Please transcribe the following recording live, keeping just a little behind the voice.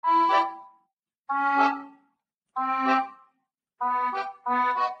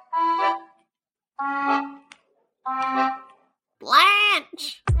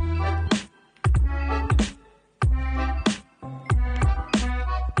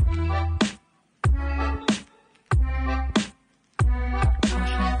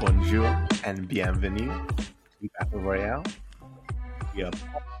and bienvenue to Battle Royale. We are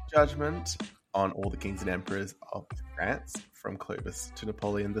judgment on all the kings and emperors of France, from Clovis to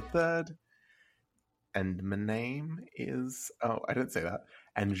Napoleon III. And my name is... Oh, I didn't say that.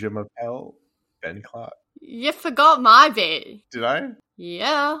 And je m'appelle Ben Clark. You forgot my bit. Did I?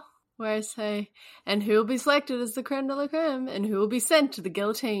 Yeah. Where I say, and who will be selected as the creme de la creme, and who will be sent to the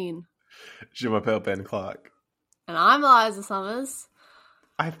guillotine. Je m'appelle Ben Clark. And I'm Eliza Summers.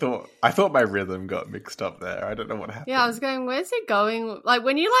 I thought my rhythm got mixed up there. I don't know what happened. Yeah, I was going, where's it going? Like,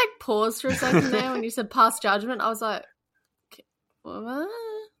 when you, paused for a second there, when you said pass judgment, I was like, what?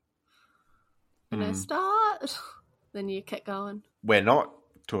 Can I start? Then you kept going. We're not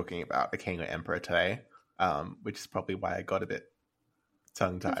talking about a king or emperor today, which is probably why I got a bit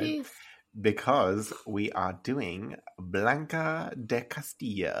tongue-tied. Confused. Because we are doing Blanca de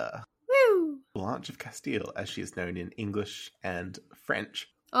Castilla. Woo! Blanche of Castile, as she is known in English and French.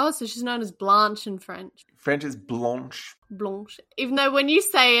 Oh, so she's known as Blanche in French. French is Blanche. Blanche. Even though when you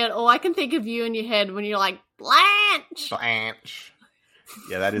say it, all I can think of you in your head when you're like, Blanche! Blanche.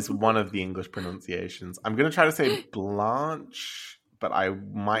 Yeah, that is one of the English pronunciations. I'm going to try to say Blanche, but I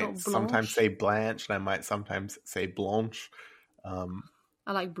might sometimes say Blanche, and I might sometimes say Blanche. I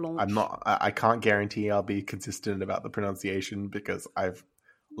like Blanche. I can't guarantee I'll be consistent about the pronunciation because I've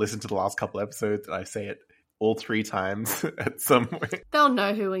listened to the last couple episodes and I say it all 3 times at some point. They'll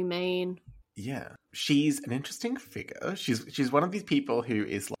know who we mean. Yeah. She's an interesting figure. She's one of these people who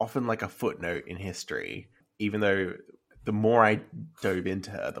is often like a footnote in history, even though the more I dove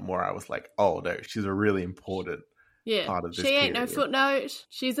into her, the more I was like, oh no, she's a really important part of this she ain't period. no footnote.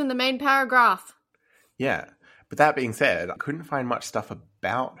 She's in the main paragraph. Yeah. But that being said, I couldn't find much stuff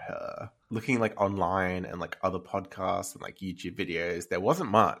about her. Looking online and other podcasts and YouTube videos, there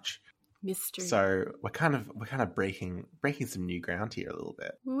wasn't much. Mystery. So we're kind of breaking some new ground here a little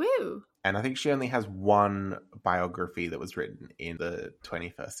bit. Woo. And I think she only has one biography that was written in the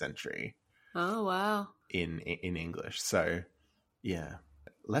 21st century. Oh wow. In English. So yeah.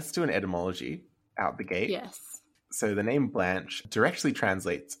 Let's do an etymology out the gate. Yes. So the name Blanche directly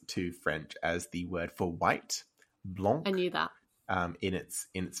translates to French as the word for white. Blanc. I knew that. In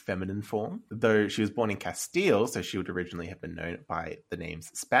its feminine form. Though she was born in Castile, so she would originally have been known by the name's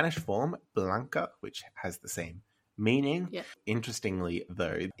Spanish form, Blanca, which has the same meaning. Yep. Interestingly,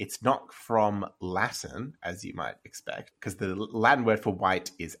 though, it's not from Latin, as you might expect, because the Latin word for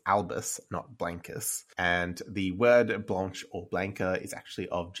white is albus, not blancus. And the word blanche or blanca is actually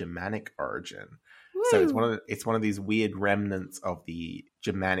of Germanic origin. Woo. So it's one of these weird remnants of the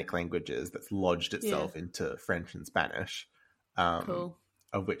Germanic languages that's lodged itself into French and Spanish, cool.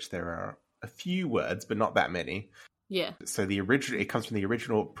 Of which there are a few words, but not that many. Yeah. So it comes from the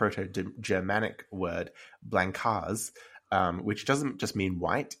original Proto-Germanic word blancaz, which doesn't just mean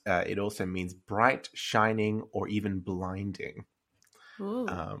white. It also means bright, shining, or even blinding,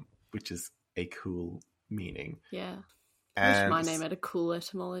 which is a cool meaning. Yeah. And I wish my name had a cool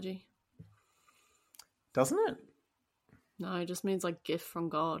etymology. Doesn't it? No, it just means gift from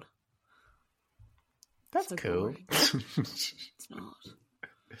God. That's so cool. It's not.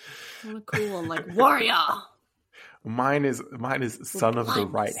 I want a cool one warrior. Mine is son of the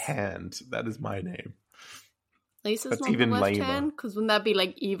blindness. right hand. That is my name. At least it's That's not even the left lamer. hand, because wouldn't that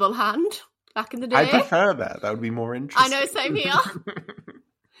be evil hand back in the day? I prefer that. That would be more I interesting. know, same here.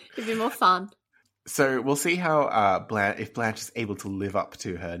 It'd be more fun. So we'll see how if Blanche is able to live up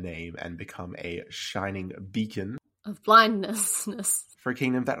to her name and become a shining beacon Of blindness. for a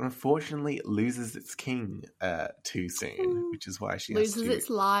kingdom that unfortunately loses its king too soon, which is why she loses its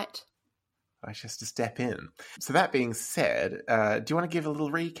light. Why she has to step in. So that being said, do you want to give a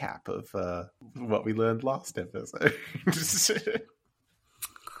little recap of what we learned last episode?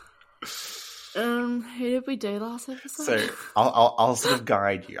 Who did we do last episode? So I'll sort of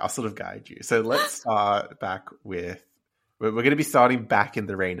guide you. So let's start back with... We're going to be starting back in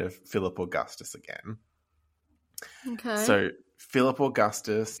the reign of Philip Augustus again. Okay. So Philip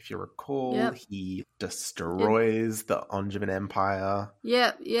Augustus, if you recall, he destroys the Angevin Empire.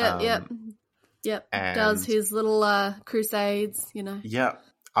 Yep. And does his little crusades, Yeah.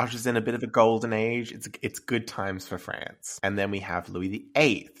 Ushers in a bit of a golden age. It's good times for France. And then we have Louis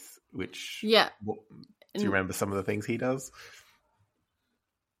VIII, which... Yeah. Do you remember some of the things he does?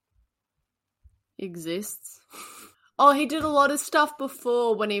 Exists. Oh, he did a lot of stuff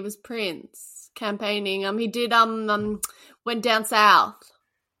before when he was prince, campaigning. He did, went down south.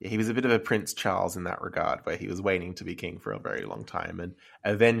 Yeah, he was a bit of a Prince Charles in that regard, where he was waiting to be king for a very long time. And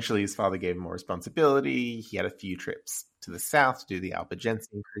eventually his father gave him more responsibility. He had a few trips to the south to do the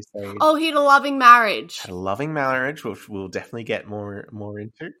Albigensian Crusade. Oh, he had a loving marriage. Had a loving marriage, which we'll definitely get more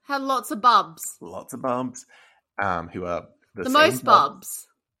into. Had lots of bubs. Lots of bubs, who are the same most bubs.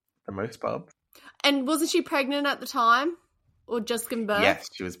 The most bubs. And wasn't she pregnant at the time? Or just giving birth? Yes,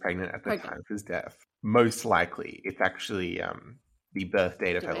 she was pregnant at the time of his death. Most likely. It's actually the birth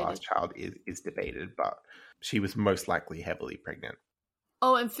date of her last child is debated, but she was most likely heavily pregnant.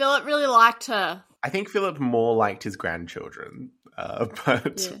 Oh, and Philip really liked her. I think Philip more liked his grandchildren,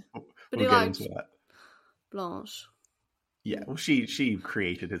 but we'll get into that. Blanche. Yeah, well, she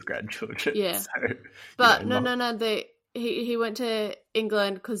created his grandchildren. Yeah, so, but no. He went to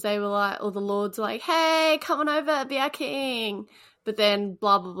England because they were like, all the lords were like, "Hey, come on over, be our king." But then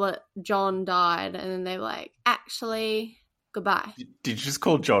blah blah blah, John died, and then they were like, "Actually, goodbye." Did you just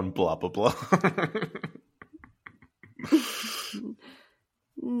call John blah blah blah?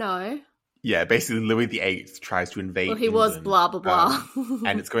 No. Yeah, basically Louis VIII tries to invade Well, he England, was blah, blah, blah.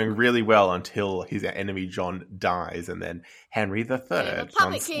 and it's going really well until his enemy John dies, and then Henry III,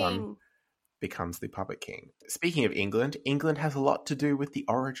 John's son, becomes the puppet king. Speaking of England, England has a lot to do with the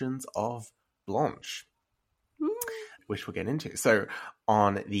origins of Blanche, which we'll get into. So,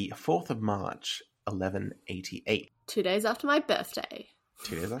 on the 4th of March, 1188. 2 days after my birthday.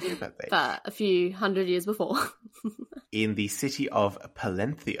 2 days after your birthday. But a few hundred years before. In the city of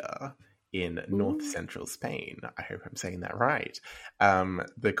Palencia, in north-central Spain. I hope I'm saying that right.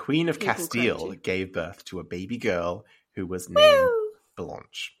 The Queen of Castile gave birth to a baby girl who was named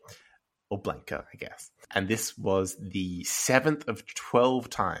Blanche. Or Blanca, I guess. And this was the 7th of 12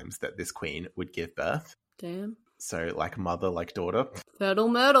 times that this queen would give birth. Damn. So, like mother, like daughter. Fertile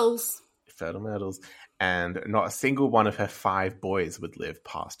myrtles. Fertile myrtles. And not a single one of her 5 boys would live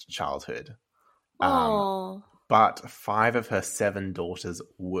past childhood. But 5 of her 7 daughters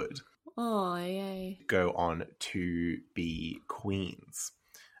would. Oh, yay. Go on to be queens.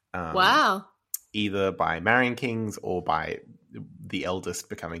 Wow. Either by marrying kings or by the eldest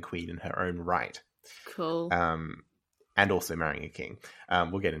becoming queen in her own right. Cool. And also marrying a king.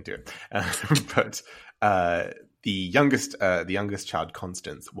 We'll get into it. But the youngest child,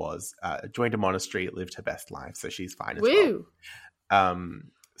 Constance, was joined a monastery, lived her best life, so she's fine as well.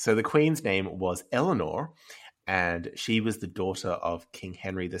 So the queen's name was Eleanor, and she was the daughter of King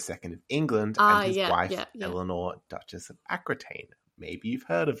Henry II of England and his wife, Eleanor, Duchess of Aquitaine. Maybe you've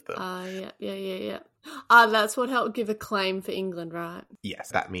heard of them. Yeah. That's what helped give a claim for England, right?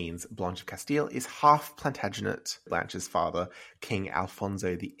 Yes, that means Blanche of Castile is half Plantagenet. Blanche's father, King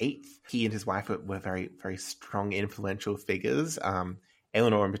Alfonso VIII. He and his wife were very, very strong, influential figures.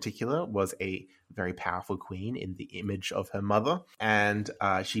 Eleanor, in particular, was a very powerful queen in the image of her mother, and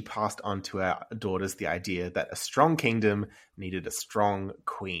she passed on to her daughters the idea that a strong kingdom needed a strong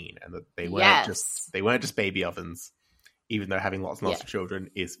queen, and that they weren't just baby ovens. Even though having lots and lots of children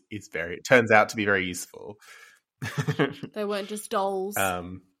is turns out to be very useful. They weren't just dolls.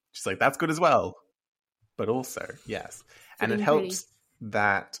 She's like, that's good as well. But also, yes. And it helps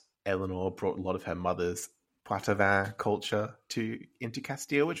that Eleanor brought a lot of her mother's Poitevin culture into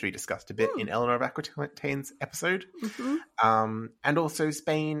Castile, which we discussed a bit in Eleanor of Aquitaine's episode. And also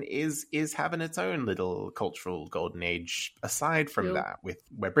Spain is having its own little cultural golden age aside from that.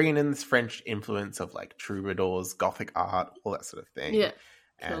 We're bringing in this French influence of like troubadours, Gothic art, all that sort of thing. Yeah.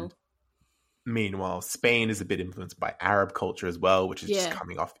 And meanwhile, Spain is a bit influenced by Arab culture as well, which is just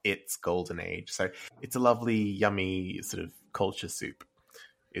coming off its golden age. So it's a lovely, yummy sort of culture soup.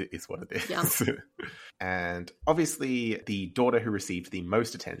 Is what it is. Yeah. And obviously, the daughter who received the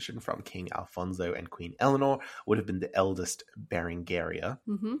most attention from King Alfonso and Queen Eleanor would have been the eldest Berengaria,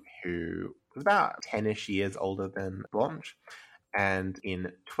 who was about 10-ish years older than Blanche. And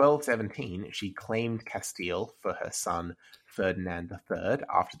in 1217, she claimed Castile for her son Ferdinand III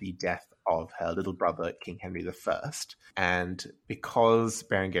after the death of her little brother, King Henry I. And because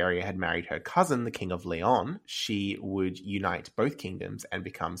Berengaria had married her cousin, the King of Leon, she would unite both kingdoms and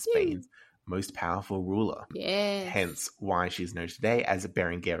become Spain's most powerful ruler. Yeah. Hence why she's known today as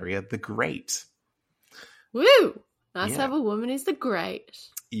Berengaria the Great. Woo! Nice to have a woman who's the Great.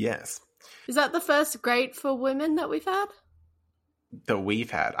 Yes. Is that the first great for women that we've had? That we've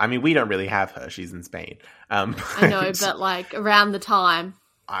had. I mean, we don't really have her. She's in Spain. I know, but like around the time.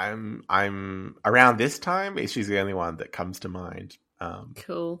 I'm around this time. She's the only one that comes to mind.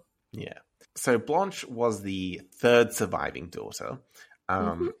 Cool. Yeah. So Blanche was the 3rd surviving daughter.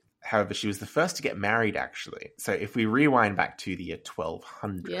 However, she was the first to get married, actually. So if we rewind back to the year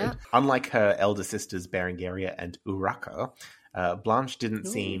 1200, unlike her elder sisters Berengaria and Urraca, Blanche didn't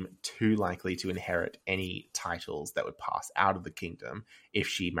seem too likely to inherit any titles that would pass out of the kingdom if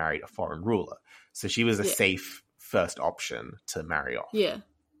she married a foreign ruler. So she was a safe first option to marry off. Yeah.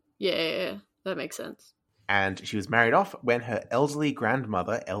 Yeah. That makes sense. And she was married off when her elderly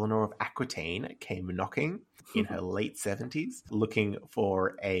grandmother, Eleanor of Aquitaine, came knocking in her late 70s, looking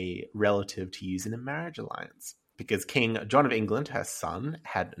for a relative to use in a marriage alliance. Because King John of England, her son,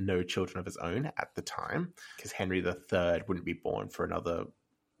 had no children of his own at the time, because Henry III wouldn't be born for another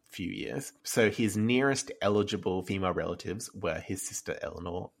few years. So his nearest eligible female relatives were his sister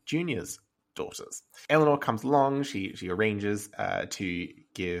Eleanor Jr.'s daughters. Eleanor comes along, she arranges to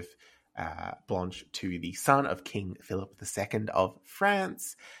give Blanche to the son of King Philip II of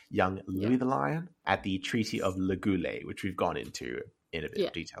France, young Louis the Lion, at the Treaty of Le Goulet, which we've gone into in a bit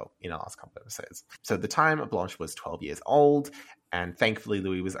of detail in our last couple of episodes. So at the time, Blanche was 12 years old, and thankfully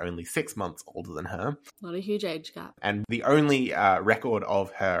Louis was only 6 months older than her. Not a huge age gap. And the only record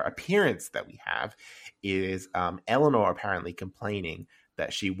of her appearance that we have is Eleanor apparently complaining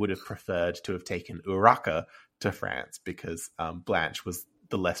that she would have preferred to have taken Urraca to France because Blanche was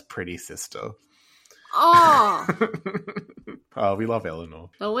the less pretty sister. Oh! Oh, we love Eleanor.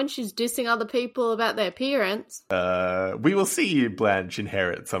 Well, when she's dissing other people about their appearance. We will see Blanche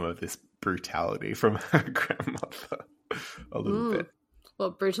inherit some of this brutality from her grandmother a little bit.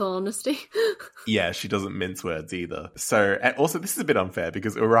 What, brutal honesty? Yeah, she doesn't mince words either. So, and also this is a bit unfair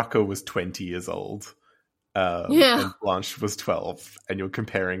because Urraca was 20 years old. And Blanche was 12, and you're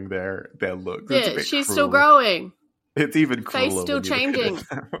comparing their looks. Yeah, she's cruel. Still growing. It's even crueler. Face still changing.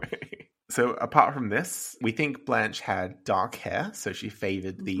 So apart from this, we think Blanche had dark hair, so she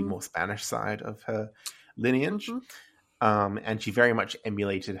favored the more Spanish side of her lineage. And she very much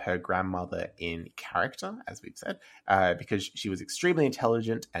emulated her grandmother in character, as we've said, because she was extremely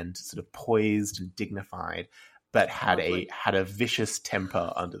intelligent and sort of poised and dignified, but had a vicious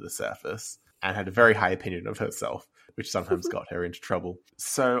temper under the surface and had a very high opinion of herself, which sometimes got her into trouble.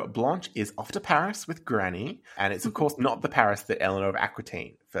 So Blanche is off to Paris with Granny, and it's of course not the Paris that Eleanor of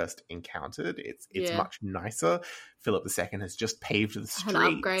Aquitaine first encountered. It's much nicer. Philip II has just paved the streets.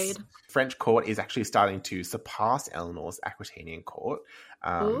 An upgrade. French court is actually starting to surpass Eleanor's Aquitanian court,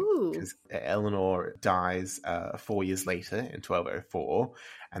 because Eleanor dies 4 years later in 1204,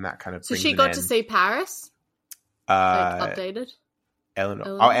 and that kind of brings So she got to see Paris? Updated?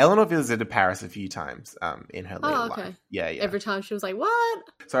 Eleanor visited Paris a few times in her later life. Yeah. Every time she was like, what?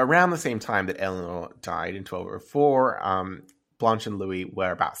 So around the same time that Eleanor died in 1204, Blanche and Louis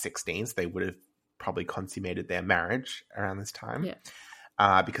were about 16, so they would have probably consummated their marriage around this time.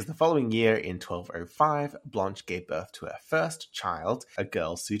 Yeah. Because the following year, in 1205, Blanche gave birth to her first child, a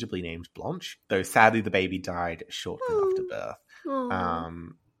girl suitably named Blanche, though sadly the baby died shortly after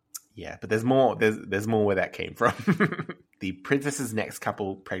birth. Yeah, but there's more where that came from. The princess's next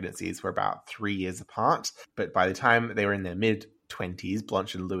couple pregnancies were about 3 years apart, but by the time they were in their mid-20s,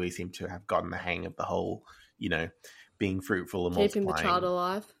 Blanche and Louis seemed to have gotten the hang of the whole, being fruitful and keeping multiplying the child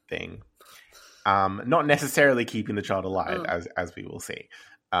alive thing. Not necessarily keeping the child alive, as we will see,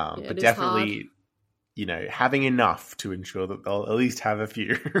 but definitely, having enough to ensure that they'll at least have a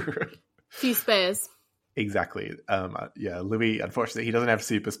few spares. Exactly. Louis, unfortunately, he doesn't have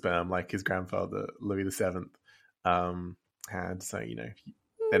super sperm like his grandfather, Louis VII, had. So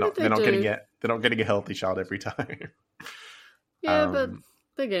they're not getting a healthy child every time. Yeah, but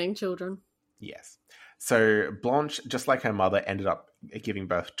they're getting children. Yes. So Blanche, just like her mother, ended up giving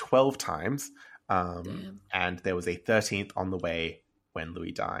birth 12 times, and there was a 13th on the way when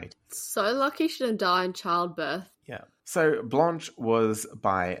Louis died. So lucky she didn't die in childbirth. Yeah. So Blanche was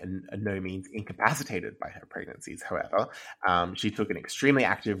by no means incapacitated by her pregnancies, however. She took an extremely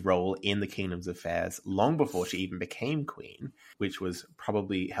active role in the kingdom's affairs long before she even became queen, which was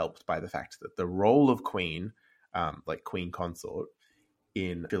probably helped by the fact that the role of queen, like queen consort,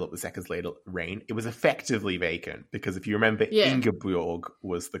 in Philip II's later reign, it was effectively vacant because if you remember, Ingeborg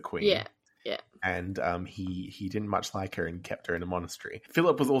was the queen. Yeah. And he didn't much like her and kept her in a monastery.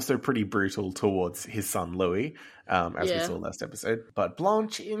 Philip was also pretty brutal towards his son Louis, as we saw last episode. But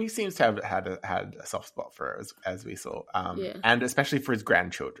Blanche, he seems to have had a soft spot for her, as we saw. And especially for his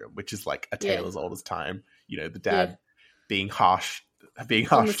grandchildren, which is like a tale as old as time. The dad being harsh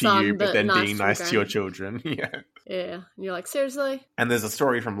to you, but then being nice to your children. Yeah. And you're like, seriously? And there's a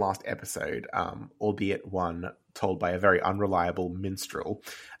story from last episode, albeit one told by a very unreliable minstrel,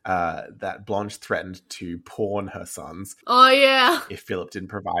 that Blanche threatened to pawn her sons. Oh, yeah. If Philip didn't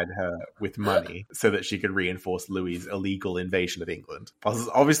provide her with money so that she could reinforce Louis's illegal invasion of England. Well, this is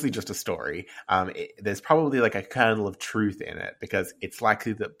obviously just a story. There's probably like a kernel of truth in it because it's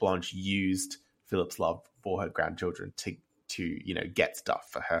likely that Blanche used Philip's love for her grandchildren to get stuff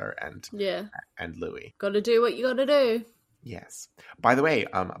for her and Louis. Gotta do what you gotta do. Yes. By the way,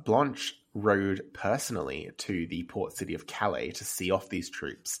 Blanche rode personally to the port city of Calais to see off these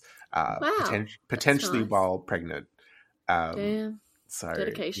troops, potentially nice. while pregnant. Damn. So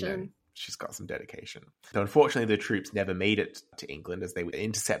Dedication. She's got some dedication. So unfortunately, the troops never made it to England as they were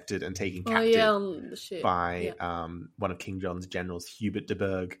intercepted and taken captive by one of King John's generals, Hubert de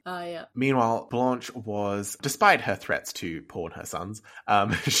Burgh. Meanwhile, Blanche was, despite her threats to pawn her sons,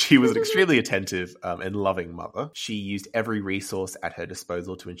 she was an extremely attentive and loving mother. She used every resource at her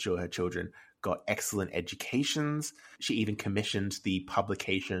disposal to ensure her children got excellent educations. She even commissioned the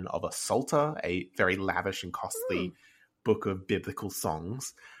publication of a Psalter, a very lavish and costly book of biblical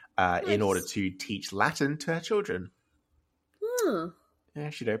songs, in order to teach Latin to her children. Yeah,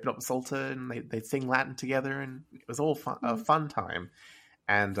 she'd open up the Psalter and they'd sing Latin together, and it was all a fun time.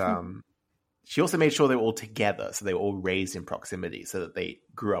 And she also made sure they were all together, so they were all raised in proximity, so that they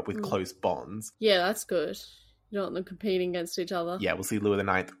grew up with close bonds. Yeah, that's good. You don't want them competing against each other. Yeah, we'll see Louis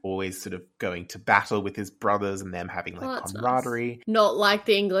IX always sort of going to battle with his brothers and them having camaraderie. Nice. Not like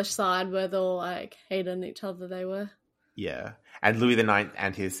the English side where they're all hating each other, they were. Yeah, and Louis IX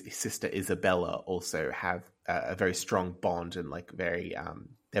and his sister Isabella also have a very strong bond, and very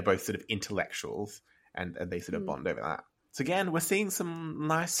they're both sort of intellectuals, and they sort of bond over that. So again, we're seeing some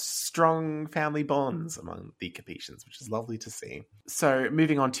nice, strong family bonds among the Capetians, which is lovely to see. So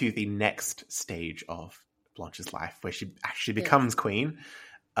moving on to the next stage of Blanche's life, where she actually becomes queen.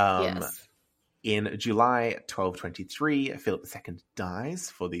 In July 1223, Philip II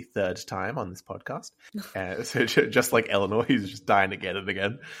dies for the third time on this podcast. So just like Eleanor, he's just dying again and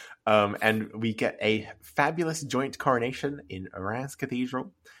again. And we get a fabulous joint coronation in Reims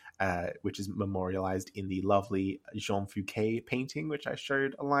Cathedral, which is memorialized in the lovely Jean Fouquet painting, which I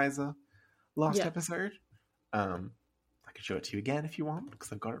showed Eliza last episode. I can show it to you again if you want,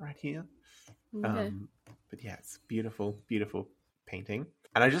 because I've got it right here. Okay. But yeah, it's beautiful, beautiful painting.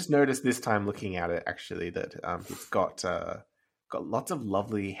 And I just noticed this time looking at it, actually, that it's got lots of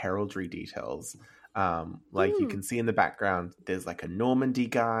lovely heraldry details. You can see in the background, there's a Normandy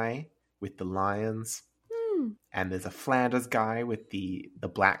guy with the lions, and there's a Flanders guy with the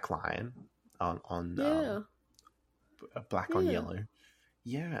black lion on black on yellow.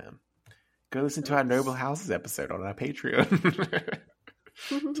 Yeah, go listen to our Noble Houses episode on our Patreon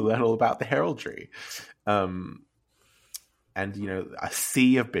to learn all about the heraldry. And, a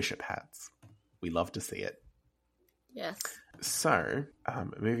sea of bishop hats. We love to see it. Yes. So,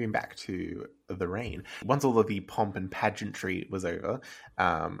 moving back to the reign. Once all of the pomp and pageantry was over,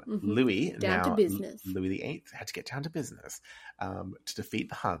 Louis VIII had to get down to business to defeat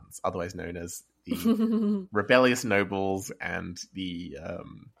the Huns, otherwise known as the rebellious nobles and the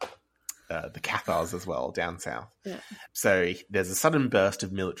Cathars as well, down south. Yeah. So there's a sudden burst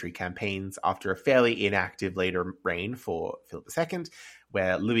of military campaigns after a fairly inactive later reign for Philip II,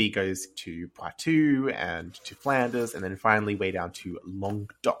 where Louis goes to Poitou and to Flanders, and then finally way down to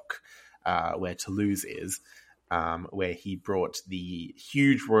Languedoc, where Toulouse is, where he brought the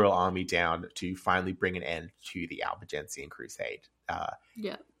huge royal army down to finally bring an end to the Albigensian Crusade.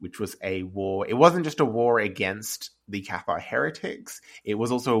 Which was a war. It wasn't just a war against the Cathar heretics. It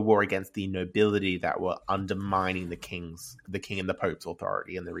was also a war against the nobility that were undermining the king and the Pope's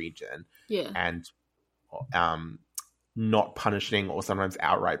authority in the region. Yeah. And not punishing or sometimes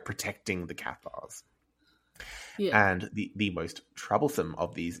outright protecting the Cathars. Yeah. And the most troublesome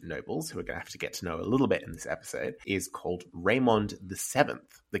of these nobles, who we're going to have to get to know a little bit in this episode, is called Raymond VII,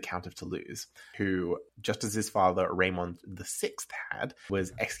 the Count of Toulouse, who, just as his father Raymond VI had,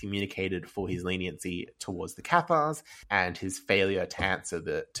 was excommunicated for his leniency towards the Cathars and his failure to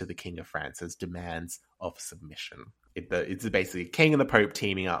answer to the King of France's demands of submission. It's basically King and the Pope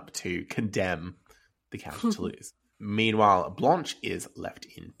teaming up to condemn the Count of Toulouse. Meanwhile, Blanche is left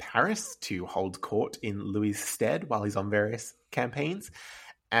in Paris to hold court in Louis' stead while he's on various campaigns.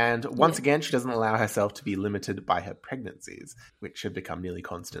 And once again, she doesn't allow herself to be limited by her pregnancies, which have become nearly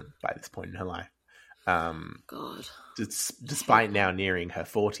constant by this point in her life. God. Despite now nearing her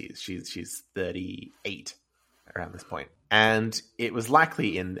 40s, she's 38 around this point. And it was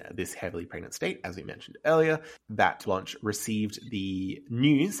likely in this heavily pregnant state, as we mentioned earlier, that Blanche received the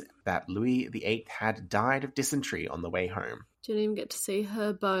news that Louis VIII had died of dysentery on the way home. Didn't even get to see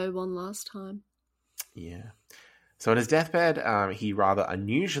her beau one last time. Yeah. So on his deathbed, he rather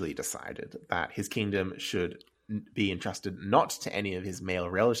unusually decided that his kingdom should be entrusted not to any of his male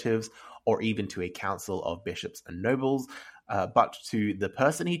relatives or even to a council of bishops and nobles, but to the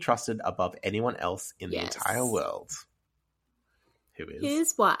person he trusted above anyone else in the entire world. Who is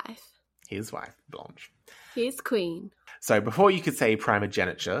his wife. his wife, Blanche. His queen. So before you could say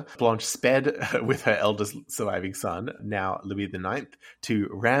primogeniture, Blanche sped with her eldest surviving son, now Louis IX, to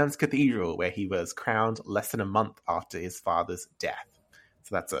Reims Cathedral, where he was crowned less than a month after his father's death.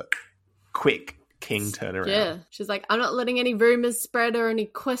 So that's a quick king turnaround. Yeah. She's like, I'm not letting any rumours spread or any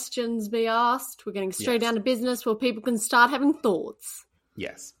questions be asked. We're getting straight down to business where people can start having thoughts.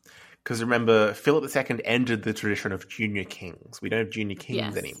 Yes. Because remember, Philip II ended the tradition of junior kings. We don't have junior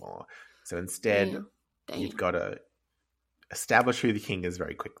kings anymore. So instead, you've got to establish who the king is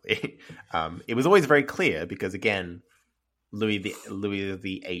very quickly. It was always very clear because, again, Louis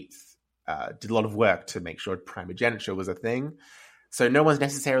VIII did a lot of work to make sure primogeniture was a thing. So no one's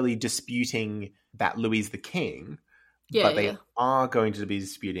necessarily disputing that Louis is the king, but they are going to be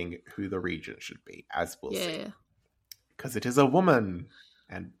disputing who the regent should be, as we'll see. Because it is a woman,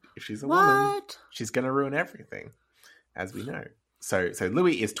 and if she's a woman, she's going to ruin everything, as we know. So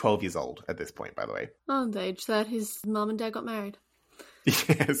Louis is 12 years old at this point, by the way. Oh, the age that his mum and dad got married.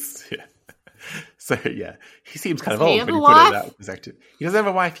 Yes, yeah. So, yeah, he seems kind of old when you put it in that perspective. He doesn't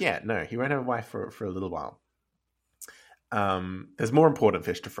have a wife yet. No, he won't have a wife for a little while. There's more important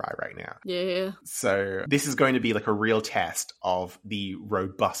fish to fry right now. Yeah. So this is going to be like a real test of the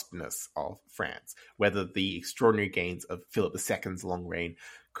robustness of France, whether the extraordinary gains of Philip II's long reign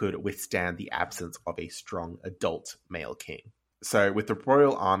could withstand the absence of a strong adult male king. So with the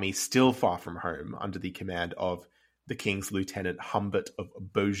royal army still far from home under the command of the king's lieutenant Humbert of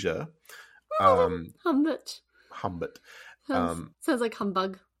Beaujeu. Humbert. Sounds like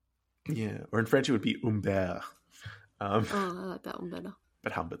humbug. Yeah, or in French it would be Humbert. I like that one better.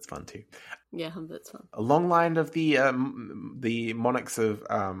 But Humbert's fun too. Yeah, Humbert's fun. A long line of the monarchs of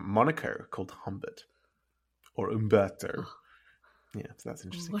Monaco called Humbert or Umberto. Oh. Yeah, so that's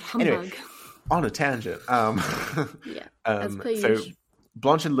interesting. What humbug? Anyway, on a tangent. As per so usual.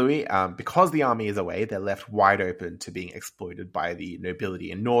 Blanche and Louis, because the army is away, they're left wide open to being exploited by the nobility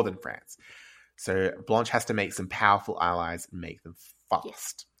in northern France. So Blanche has to make some powerful allies and make them fast.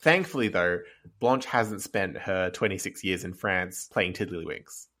 Yes. Thankfully, though, Blanche hasn't spent her 26 years in France playing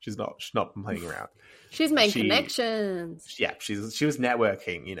tiddlywinks. She's not been playing around. She's made connections. Yeah, she was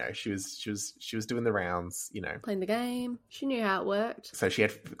networking. You know, she was doing the rounds. You know, playing the game. She knew how it worked. So she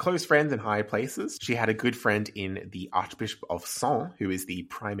had close friends in high places. She had a good friend in the Archbishop of Sens, who is the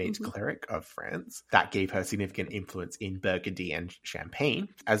primate cleric of France. That gave her significant influence in Burgundy and Champagne,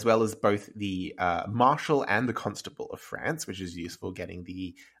 as well as both the Marshal and the Constable of France, which is useful getting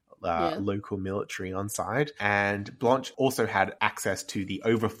the local military on side. And Blanche also had access to the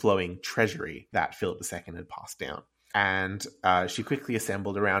overflowing treasury that Philip II had passed down. And she quickly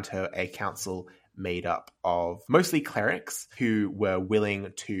assembled around her a council made up of mostly clerics who were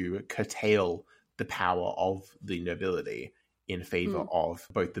willing to curtail the power of the nobility in favor of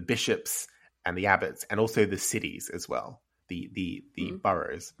both the bishops and the abbots, and also the cities as well, the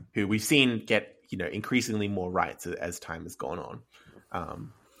boroughs, who we've seen get increasingly more rights as time has gone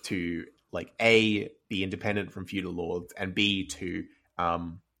on. To like A, be independent from feudal lords, and B, to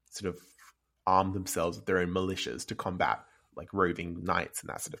sort of arm themselves with their own militias to combat like roving knights and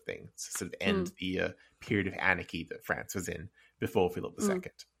that sort of thing, to sort of end the period of anarchy that France was in before Philip II.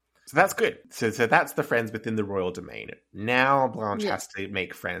 So that's good. So that's the friends within the royal domain. Now Blanche has to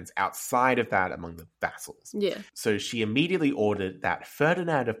make friends outside of that among the vassals. Yeah. So she immediately ordered that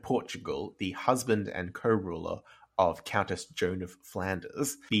Ferdinand of Portugal, the husband and co-ruler of Countess Joan of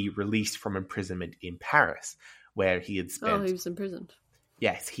Flanders, be released from imprisonment in Paris, where he had spent... Oh, he was imprisoned.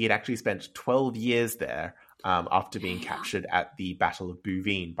 Yes, he had actually spent 12 years there after being captured at the Battle of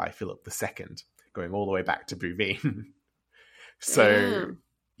Bouvines by Philip II, going all the way back to Bouvines. So,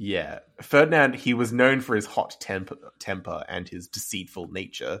 yeah, Ferdinand, he was known for his hot temper and his deceitful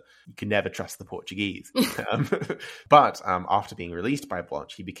nature. You can never trust the Portuguese. But after being released by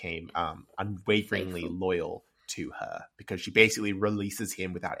Blanche, he became unwaveringly loyal to her, because she basically releases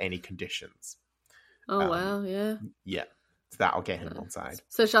him without any conditions. Oh, wow, yeah. Yeah, so that'll get him on side.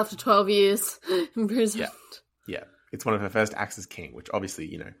 Especially after 12 years imprisoned. Yeah. It's one of her first acts as king, which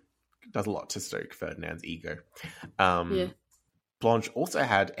obviously, does a lot to stoke Ferdinand's ego. Blanche also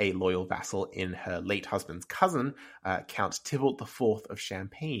had a loyal vassal in her late husband's cousin, Count Thibault IV of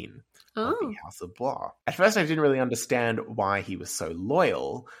Champagne, of the House of Blois. At first, I didn't really understand why he was so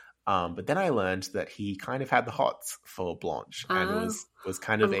loyal, but then I learned that he kind of had the hots for Blanche and was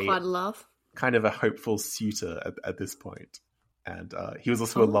kind of kind of a hopeful suitor at this point. And he was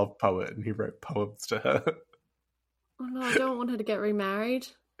also a love poet, and he wrote poems to her. Oh no, I don't want her to get remarried.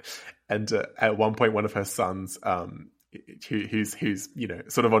 And at one point, one of her sons, who's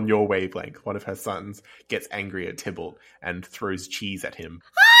sort of on your wavelength, one of her sons gets angry at Tybalt and throws cheese at him.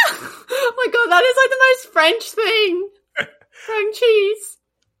 Oh my god, that is like the most French thing. Throwing cheese.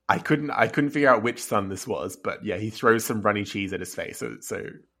 I couldn't figure out which son this was, but yeah, he throws some runny cheese at his face. So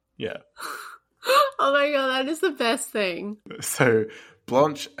yeah. Oh my god, that is the best thing. So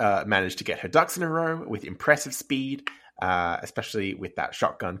Blanche managed to get her ducks in a row with impressive speed, especially with that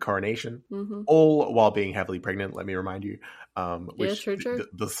shotgun coronation, all while being heavily pregnant, let me remind you. Which true.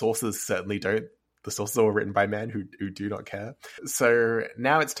 The sources certainly don't. The sources are all written by men who do not care. So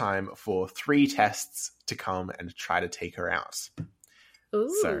now it's time for 3 tests to come and try to take her out.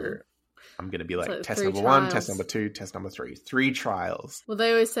 Ooh. So I'm going to be like, So test 3 number trials. 1, test number 2, test number 3. 3 trials. Well,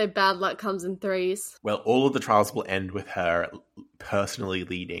 they always say bad luck comes in 3s. Well, all of the trials will end with her personally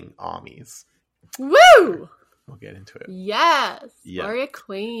leading armies. Woo! We'll get into it. Yes! Yeah. Warrior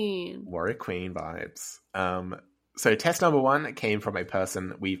Queen. Warrior Queen vibes. So test number 1 came from a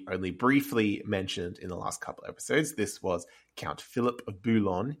person we've only briefly mentioned in the last couple episodes. This was Count Philip of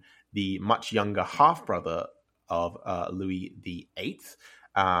Boulogne, the much younger half-brother of Louis VIII,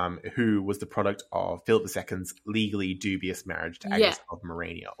 who was the product of Philip II's legally dubious marriage to Agnes of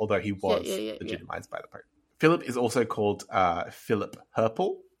Morania, although he was legitimized by the Pope. Philip is also called Philip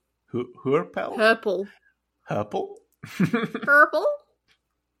Herpel. Herpel? Herpel? Herpel? Herpel?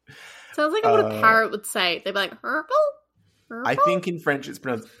 Sounds like what a parrot would say. They'd be like, Herpel? Herpel? I think in French it's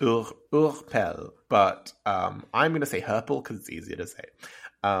pronounced Urpel, but I'm going to say Herpel because it's easier to say.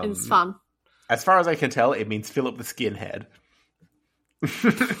 It's fun. As far as I can tell, it means Philip the Skinhead.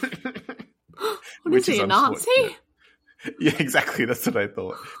 What is he, a Nazi? Yeah, exactly. That's what I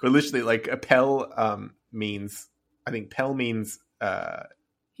thought. But literally, like, a Pel means... I think Pel means...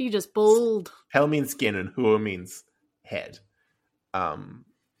 He just bald. Pel means skin and Hua means head.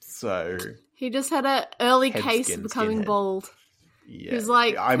 So... He just had an early Head, case skin, of becoming skinhead. bald. Yeah. He was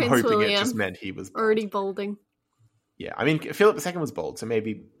like I'm Prince hoping William, it just meant he was bald. already balding. Yeah, I mean, Philip II was bald, so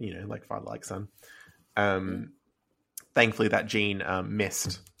maybe, like father, like son. Thankfully, that gene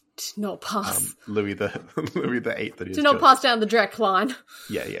missed Did not pass. Louis the VIII. That he Did not pass down the direct line.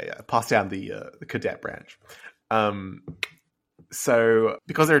 Yeah. Pass down the cadet branch. So,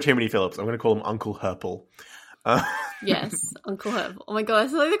 because there are too many Philips, I'm going to call him Uncle Herpel. Yes, Uncle Herpel. Oh my god,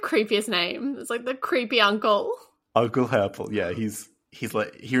 that's like the creepiest name. It's like the creepy uncle. Uncle Herpel. Yeah, he's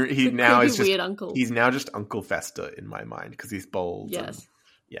like he The now creepy, is just weird uncle. he's now just Uncle Fester in my mind because he's bold. Yes.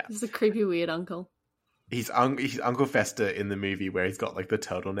 Yeah. He's a creepy, weird uncle. He's Uncle Fester in the movie where he's got like the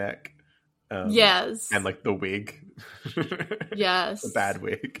turtleneck. Yes. And like the wig. Yes. The bad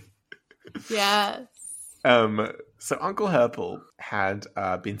wig. Yes. So Uncle Herpel had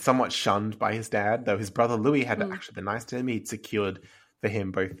been somewhat shunned by his dad, though his brother Louis had actually been nice to him. He'd secured for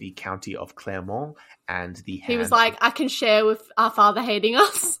him both the county of Clermont and the hand. He was like, I can share with our father hating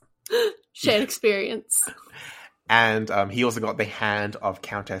us. Shared experience. And he also got the hand of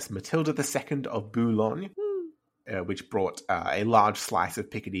Countess Matilda II of Boulogne, which brought a large slice of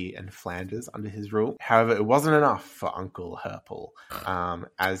Picardy and Flanders under his rule. However, it wasn't enough for Uncle Herpel.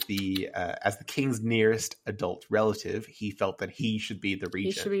 As the king's nearest adult relative, he felt that he should be the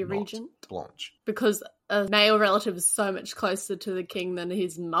regent. He should be not regent. Blanche. Because a male relative is so much closer to the king than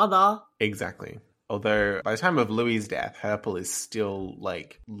his mother. Exactly. Although by the time of Louis's death, Herpel is still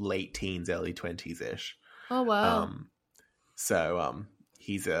like late teens, early 20s-ish. Oh, wow. So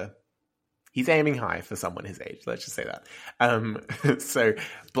he's aiming high for someone his age. Let's just say that. So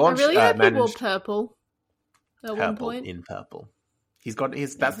Blanche I really hope he wore managed purple at one point. in purple. He's got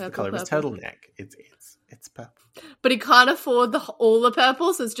that's the color of his turtleneck. It's purple. But he can't afford all the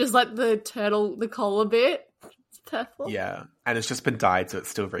purple, so it's just like the collar bit. It's purple. Yeah, and it's just been dyed, so it's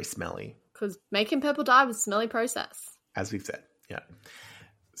still very smelly. Because making purple dye was a smelly process. As we've said, yeah.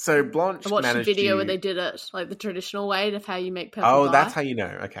 So Blanche I watched a managed video to... where they did it, like the traditional way of how you make purple Oh, dye. that's how you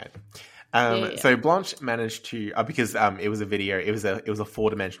know. Okay. Yeah. So Blanche managed to because it was a video. It was a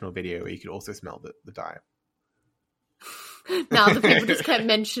 4-dimensional video where you could also smell the dye. No, the people just kept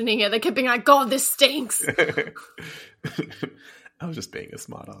mentioning it. They kept being like, God, this stinks. I was just being a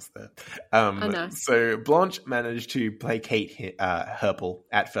smartass there. I know. So Blanche managed to placate Herpel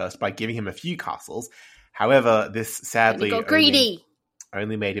at first by giving him a few castles. However, this sadly And he got greedy.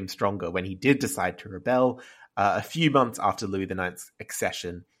 only made him stronger when he did decide to rebel a few months after Louis IX's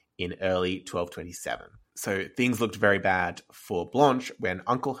accession in early 1227. So things looked very bad for Blanche when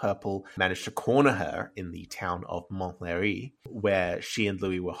Uncle Herpel managed to corner her in the town of Montlhéry, where she and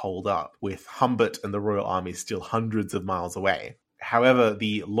Louis were holed up, with Humbert and the royal army still hundreds of miles away. However,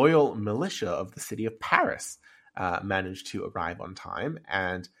 the loyal militia of the city of Paris managed to arrive on time,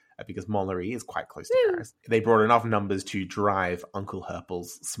 and because Montlhéry is quite close to Paris, they brought enough numbers to drive Uncle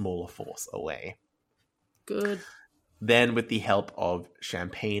Herpel's smaller force away. Good. Then, with the help of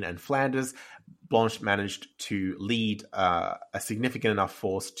Champagne and Flanders, Blanche managed to lead a significant enough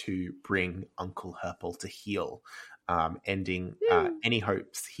force to bring Uncle Herpel to heel, ending any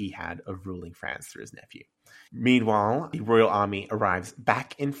hopes he had of ruling France through his nephew. Meanwhile, the royal army arrives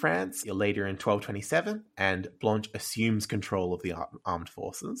back in France later in 1227, and Blanche assumes control of the armed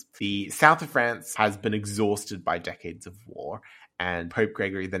forces. The south of France has been exhausted by decades of war, and Pope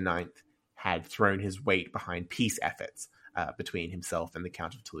Gregory IX had thrown his weight behind peace efforts between himself and the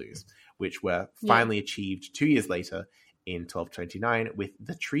Count of Toulouse, which were finally achieved 2 years later in 1229 with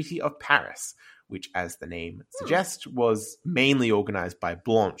the Treaty of Paris, which, as the name suggests, was mainly organized by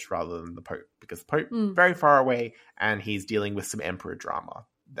Blanche rather than the Pope, because the Pope very far away and he's dealing with some emperor drama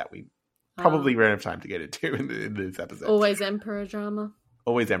that we probably ran out of time to get into in this episode. Always emperor drama.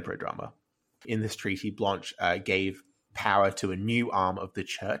 Always emperor drama. In this treaty, Blanche gave power to a new arm of the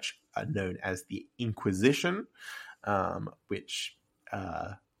church known as the Inquisition, which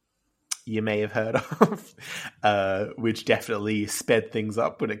you may have heard of, which definitely sped things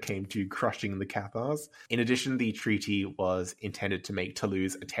up when it came to crushing the Cathars. In addition, the treaty was intended to make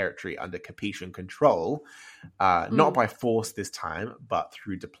Toulouse a territory under Capetian control, not by force this time, but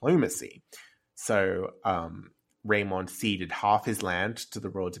through diplomacy. So Raymond ceded half his land to the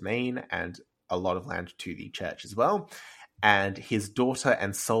royal domain and a lot of land to the church as well. And his daughter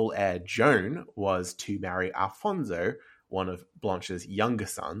and sole heir, Joan, was to marry Alfonso, one of Blanche's younger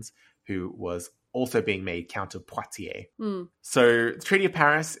sons, who was also being made Count of Poitiers. So the Treaty of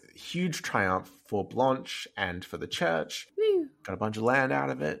Paris, huge triumph for Blanche and for the church. Got a bunch of land out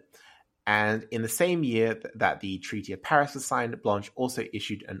of it. And in the same year that the Treaty of Paris was signed, Blanche also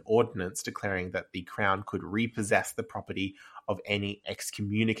issued an ordinance declaring that the crown could repossess the property of any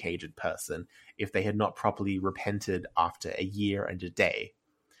excommunicated person if they had not properly repented after a year and a day.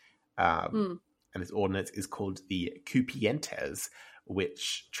 And this ordinance is called the Coupientes,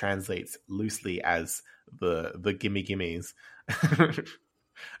 which translates loosely as the gimme gimmes.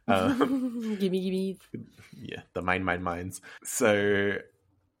 Gimme gimmes. Yeah, the minds. So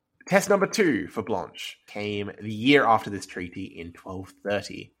test number 2 for Blanche came the year after this treaty in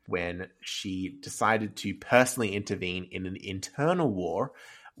 1230, when she decided to personally intervene in an internal war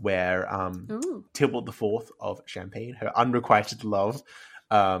where Tybalt IV of Champagne, her unrequited love,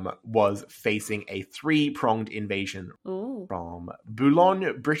 was facing a 3-pronged invasion from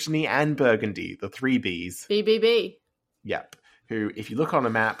Boulogne, Brittany, and Burgundy, the 3 Bs. BBB. Yep. Who, if you look on a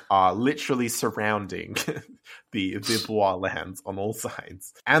map, are literally surrounding the Blois lands on all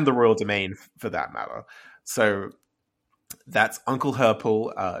sides, and the royal domain for that matter. So that's Uncle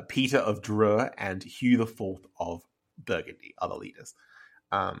Herpel, Peter of Dreux, and Hugh IV of Burgundy, other leaders.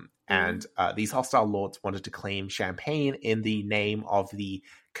 And these hostile lords wanted to claim Champagne in the name of the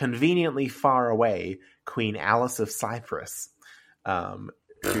conveniently far away Queen Alice of Cyprus,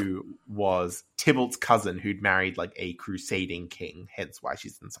 who was Tybalt's cousin who'd married like a crusading king, hence why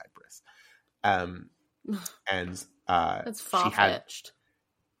she's in Cyprus. That's far-fetched.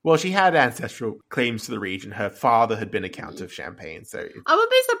 She had ancestral claims to the region. Her father had been a Count of Champagne, so I would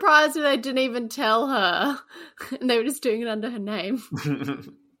be surprised if they didn't even tell her and they were just doing it under her name.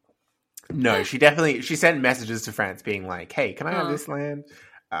 No, she sent messages to France being like, hey, can I have this land?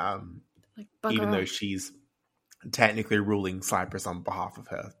 Even though she's technically ruling Cyprus on behalf of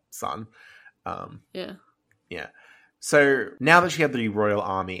her son. Yeah. So now that she had the royal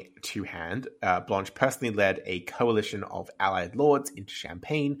army to hand, Blanche personally led a coalition of allied lords into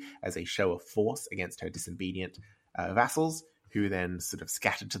Champagne as a show of force against her disobedient vassals, who then sort of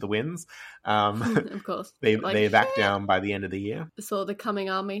scattered to the winds. Of course. They backed down by the end of the year. Saw the coming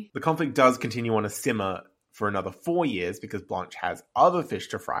army. The conflict does continue on a simmer for another 4 years because Blanche has other fish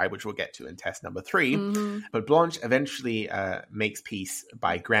to fry, which we'll get to in test number 3. But Blanche eventually makes peace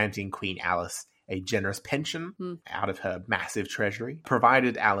by granting Queen Alice a generous pension out of her massive treasury,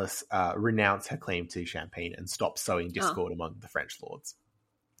 provided Alice renounce her claim to Champagne and stop sowing discord among the French lords.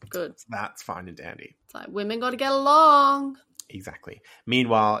 Good. So that's fine and dandy. It's like, women got to get along. Exactly.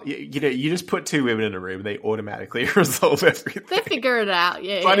 Meanwhile, you just put 2 women in a room, they automatically resolve everything. They figure it out.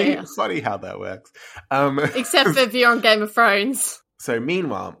 Yeah, funny how that works. Except for if you're on Game of Thrones. So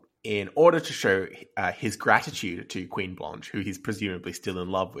meanwhile, in order to show his gratitude to Queen Blanche, who he's presumably still in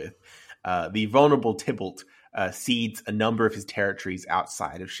love with, the vulnerable Tybalt cedes a number of his territories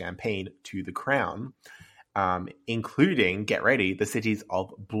outside of Champagne to the crown, including, get ready, the cities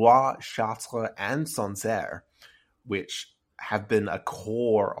of Blois, Chartres, and Sancerre, which have been a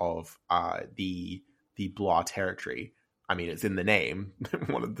core of the Blois territory. I mean, it's in the name.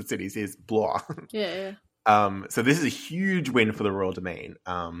 One of the cities is Blois. Yeah. So this is a huge win for the royal domain.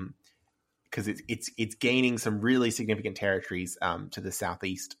 because it's gaining some really significant territories to the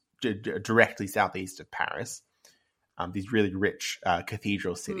southeast, directly southeast of Paris. These really rich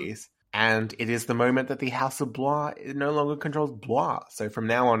cathedral cities. And it is the moment that the House of Blois no longer controls Blois. So from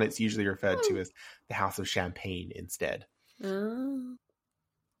now on, it's usually referred to as the House of Champagne instead.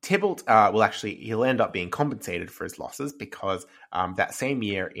 Tybalt he'll end up being compensated for his losses because that same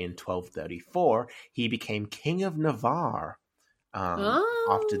year in 1234, he became King of Navarre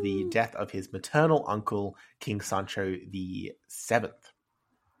after the death of his maternal uncle, King Sancho VII.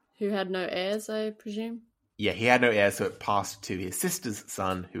 Who had no heirs, I presume? Yeah, he had no heirs, so it passed to his sister's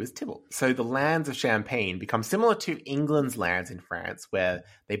son, who was Tybalt. So the lands of Champagne become similar to England's lands in France, where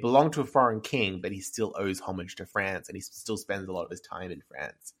they belong to a foreign king, but he still owes homage to France, and he still spends a lot of his time in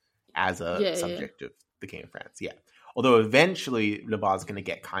France as a subject of the King of France. Yeah. Although eventually Navarre's going to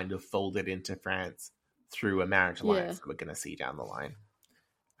get kind of folded into France through a marriage alliance that we're going to see down the line,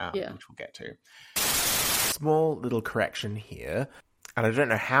 which we'll get to. Small little correction here. And I don't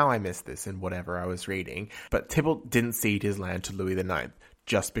know how I missed this in whatever I was reading, but Tybalt didn't cede his land to Louis IX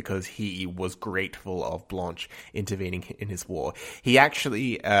just because he was grateful of Blanche intervening in his war. He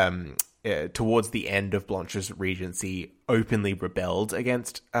actually, towards the end of Blanche's regency, openly rebelled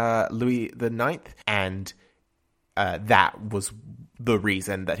against Louis IX, and that was the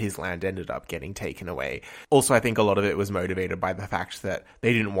reason that his land ended up getting taken away. Also, I think a lot of it was motivated by the fact that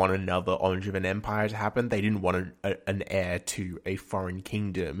they didn't want another Angevin Empire to happen. They didn't want an heir to a foreign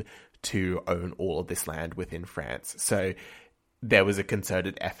kingdom to own all of this land within France. So there was a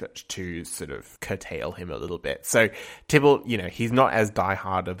concerted effort to sort of curtail him a little bit. So Tybalt, he's not as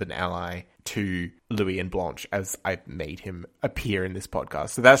diehard of an ally to Louis and Blanche as I've made him appear in this podcast.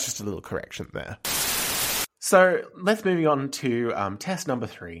 So that's just a little correction there. So let's move on to test number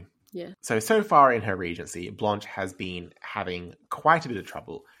 3. Yeah. So far in her regency, Blanche has been having quite a bit of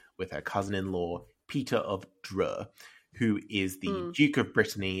trouble with her cousin-in-law, Peter of Dreux, who is the Duke of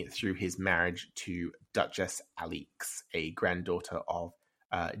Brittany through his marriage to Duchess Alix, a granddaughter of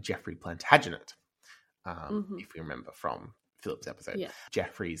Geoffrey Plantagenet. If you remember from Philip's episode,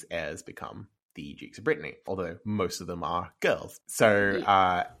 Geoffrey's heirs become the Dukes of Brittany, although most of them are girls. So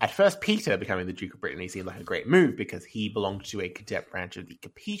at first, Peter becoming the Duke of Brittany seemed like a great move because he belonged to a cadet branch of the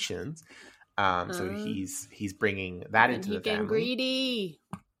Capetians. So he's bringing that into the family. Getting greedy.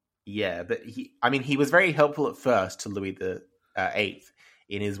 Yeah, but he was very helpful at first to Louis the VIII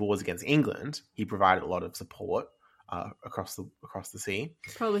in his wars against England. He provided a lot of support across the sea.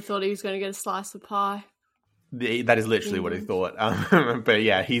 Probably thought he was going to get a slice of pie. That is literally what he thought. But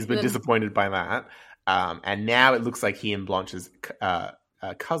yeah, he's been disappointed by that. And now it looks like he and Blanche's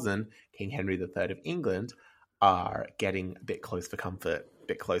cousin, King Henry III of England, are getting a bit close for comfort, a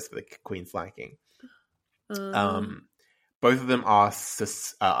bit close for the Queen's liking. Both of them are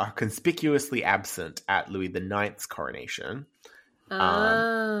conspicuously absent at Louis IX's coronation.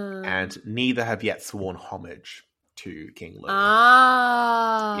 And neither have yet sworn homage to King Louis.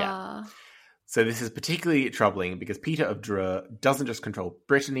 Yeah. So this is particularly troubling because Peter of Dreux doesn't just control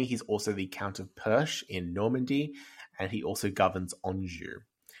Brittany, he's also the Count of Perche in Normandy, and he also governs Anjou.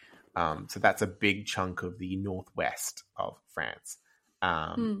 So that's a big chunk of the northwest of France.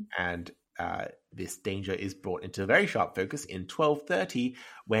 And this danger is brought into very sharp focus in 1230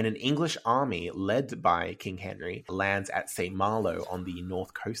 when an English army led by King Henry lands at St. Malo on the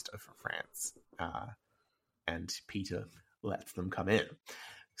north coast of France. And Peter lets them come in.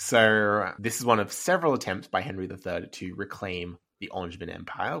 So this is one of several attempts by Henry III to reclaim the Angevin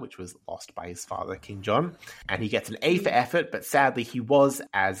Empire, which was lost by his father, King John. And he gets an A for effort, but sadly he was,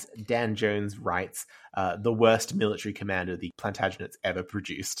 as Dan Jones writes, the worst military commander the Plantagenets ever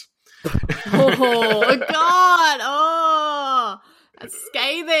produced. Oh, God! Oh, that's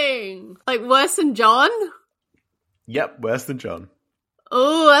scathing. Like, worse than John? Yep, worse than John.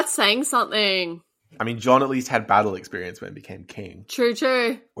 Oh, that's saying something. I mean, John at least had battle experience when he became king.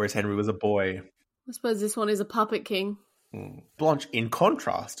 True. Whereas Henry was a boy. I suppose this one is a puppet king. Blanche, in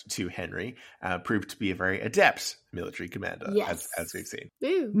contrast to Henry, proved to be a very adept military commander, as we've seen.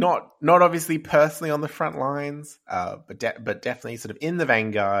 Ooh. Not obviously personally on the front lines, but definitely sort of in the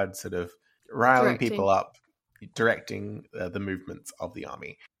vanguard, sort of riling people up, directing the movements of the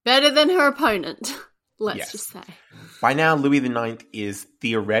army. Better than her opponent. Let's just say. By now, Louis IX is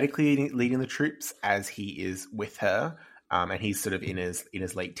theoretically leading the troops as he is with her, and he's sort of in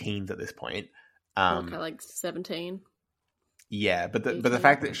his late teens at this point. Okay, like 17. Yeah, but the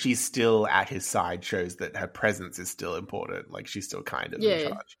fact that she's still at his side shows that her presence is still important. Like she's still kind of in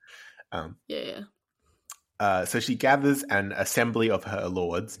charge. So she gathers an assembly of her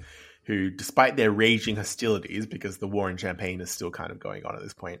lords, who, despite their raging hostilities, because the war in Champagne is still kind of going on at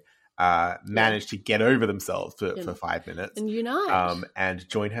this point, manage to get over themselves for 5 minutes and unite, and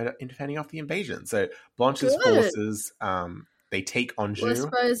join her in fending off the invasion. So Blanche's forces, they take Anjou. Well, I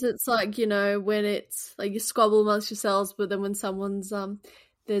suppose it's like, when it's like you squabble amongst yourselves, but then when someone's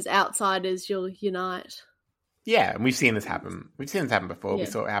there's outsiders, you'll unite. Yeah, and we've seen this happen. We've seen this happen before. Yeah. We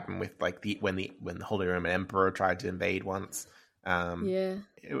saw it happen with like when the Holy Roman Emperor tried to invade once. It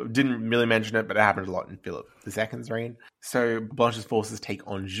didn't really mention it, but it happened a lot in Philip II's reign. So Blanche's forces take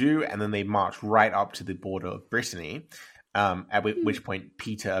Anjou, and then they march right up to the border of Brittany. At which point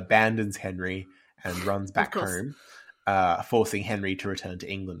Peter abandons Henry and runs back home, forcing Henry to return to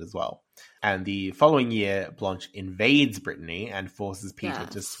England as well. And the following year, Blanche invades Brittany and forces Peter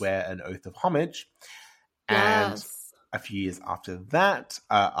to swear an oath of homage. And a few years after that,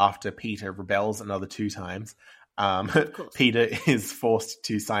 after Peter rebels another 2 times, Peter is forced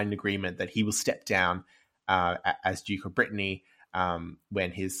to sign an agreement that he will step down as Duke of Brittany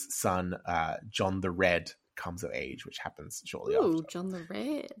when his son, John the Red, comes of age, which happens shortly after. John the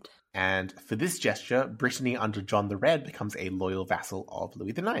Red. And for this gesture, Brittany under John the Red becomes a loyal vassal of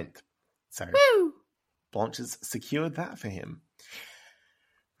Louis IX. So Blanche has secured that for him.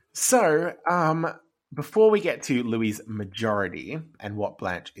 So, before we get to Louis' majority and what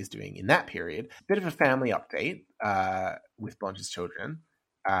Blanche is doing in that period, a bit of a family update with Blanche's children.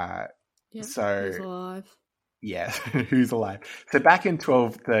 Who's alive? Yeah, who's alive? So back in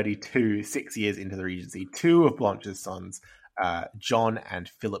 1232, 6 years into the regency, 2 of Blanche's sons, John and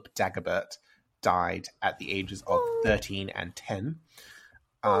Philip Dagobert, died at the ages of 13 and 10.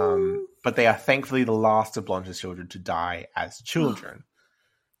 But they are thankfully the last of Blanche's children to die as children.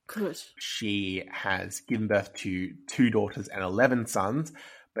 Good. She has given birth to 2 daughters and 11 sons,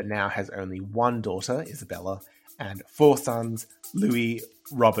 but now has only 1 daughter, Isabella, and 4 sons, Louis,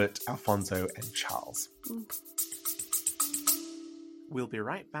 Robert, Alfonso, and Charles. We'll be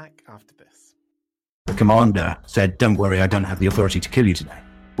right back after this. The commander said, "Don't worry, I don't have the authority to kill you today,"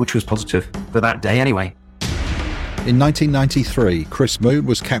 which was positive for that day anyway. In 1993, Chris Moon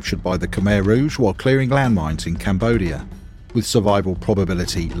was captured by the Khmer Rouge while clearing landmines in Cambodia. With survival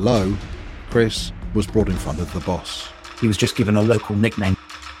probability low, Chris was brought in front of the boss. He was just given a local nickname,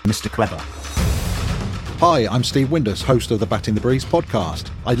 Mr. Clever. Hi, I'm Steve Windus, host of the Batting the Breeze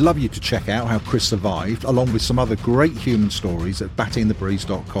podcast. I'd love you to check out how Chris survived, along with some other great human stories at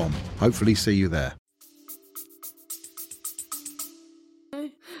battingthebreeze.com. Hopefully see you there.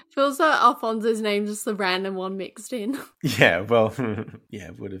 Feels like Alfonso's name just the random one mixed in. Yeah, well,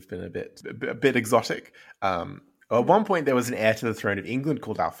 it would have been a bit exotic. At one point, there was an heir to the throne of England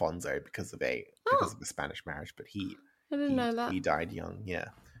called Alfonso because of a Spanish marriage, but I didn't know that. He died young. Yeah,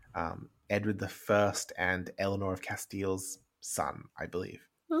 Edward I and Eleanor of Castile's son, I believe.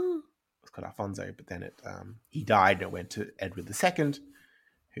 It was called Alfonso, but then he died and it went to Edward II,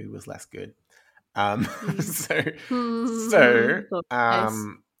 who was less good.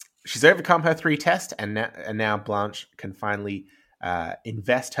 She's overcome her 3 tests, and now Blanche can finally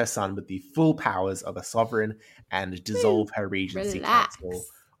invest her son with the full powers of a sovereign and dissolve her regency council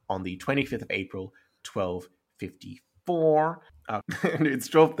on the 25th of April, 1254.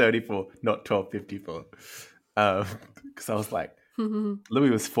 It's 1234, not 1254. Because I was like, Louis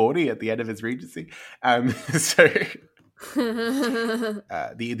was 40 at the end of his regency. The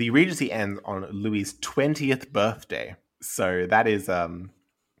regency ends on Louis' 20th birthday. So that is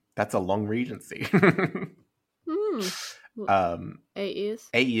that's a long regency. 8 years.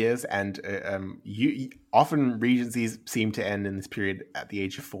 8 years, and often regencies seem to end in this period at the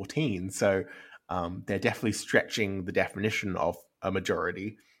age of 14. So they're definitely stretching the definition of a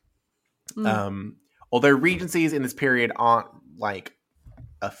majority. Although regencies in this period aren't like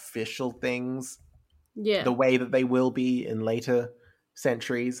official things, the way that they will be in later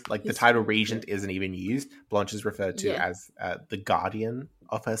centuries. Like the title regent isn't even used. Blanche is referred to as the guardian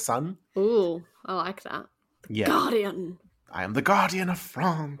of her son. Ooh, I like that. Yeah. Guardian. I am the guardian of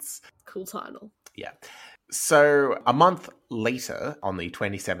France. Cool title. Yeah. So a month later, on the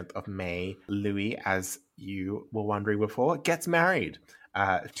 27th of May, Louis, as you were wondering before, gets married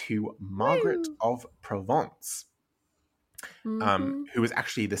to Margaret of Provence, who is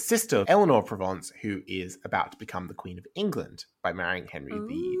actually the sister of Eleanor of Provence, who is about to become the Queen of England by marrying Henry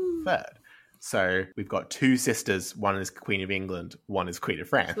III. So we've got 2 sisters. One is Queen of England. One is Queen of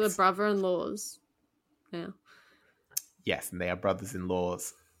France. So the brother-in-laws. Yeah. Yes, and they are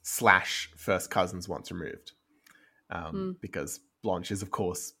brothers-in-laws / first cousins once removed. Because Blanche is, of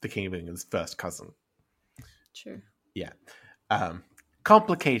course, the King of England's first cousin. True. Yeah.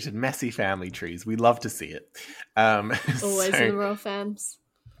 Complicated, messy family trees. We love to see it. Always in the royal fams.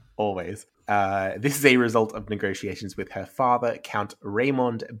 Always. This is a result of negotiations with her father, Count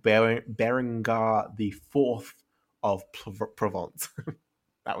Raymond Berengar IV of Provence.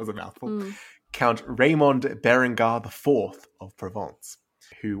 That was a mouthful. Count Raymond Berengar IV of Provence,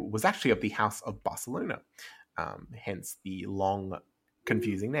 who was actually of the House of Barcelona, hence the long,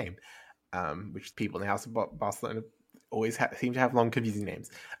 confusing name, which people in the House of Barcelona always seem to have long, confusing names.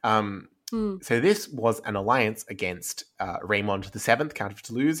 So this was an alliance against Raymond VII, Count of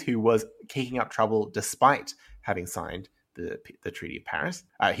Toulouse, who was kicking up trouble despite having signed the Treaty of Paris.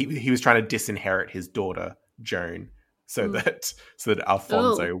 He was trying to disinherit his daughter, Joan, so that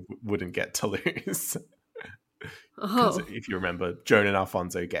Alfonso wouldn't get Toulouse. If you remember, Joan and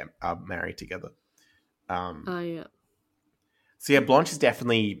Alfonso are married together. Yeah. So yeah, Blanche is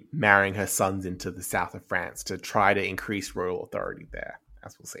definitely marrying her sons into the south of France to try to increase royal authority there,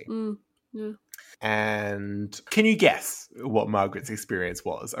 as we'll see. Yeah. And can you guess what Margaret's experience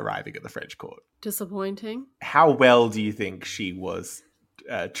was arriving at the French court? Disappointing. How well do you think she was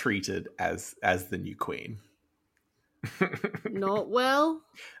treated as the new queen? Not well.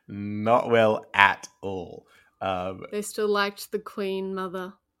 Not well at all. They still liked the queen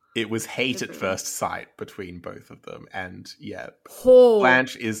mother. It was hate at first sight between both of them. And yeah, Poor.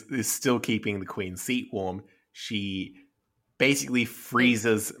 Blanche is still keeping the queen's seat warm. She basically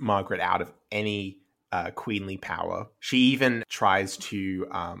freezes Margaret out of any queenly power. She even tries to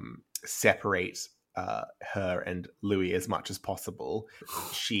separate her and Louis as much as possible.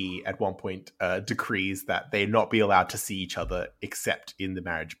 She, at one point, decrees that they not be allowed to see each other except in the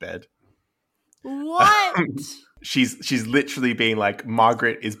marriage bed. What? She's literally being like,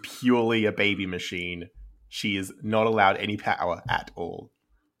 Margaret is purely a baby machine. She is not allowed any power at all.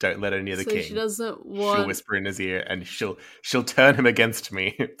 Don't let her near the king. She doesn't want. She'll whisper in his ear, and she'll turn him against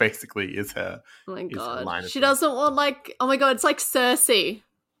me. Basically, is her. Oh my her god. line of She thought. doesn't want oh my god, it's like Cersei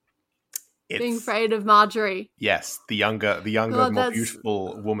being afraid of Marjorie. Yes, the younger, God, more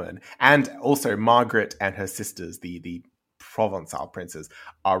beautiful woman, and also Margaret and her sisters, the Provençal princes,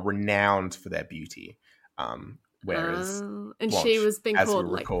 are renowned for their beauty. Whereas and Blanche, she was being as we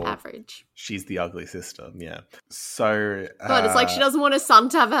called recall, average. She's the ugly sister. Yeah. So God, it's like she doesn't want her son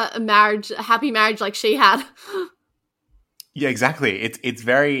to have a happy marriage like she had. Yeah, exactly. It's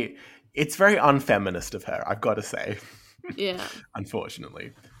very unfeminist of her, I've got to say. Yeah.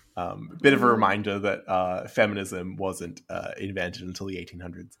 Unfortunately. Bit of a reminder that feminism wasn't invented until the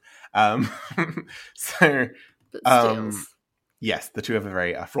 1800s. But still. Yes, the two have a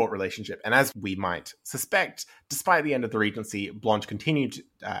very fraught relationship. And as we might suspect, despite the end of the Regency, Blanche continued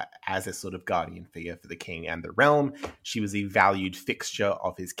as a sort of guardian figure for the king and the realm. She was a valued fixture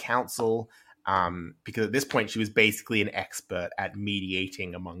of his council, because at this point she was basically an expert at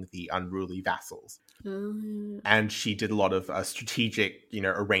mediating among the unruly vassals. And she did a lot of strategic,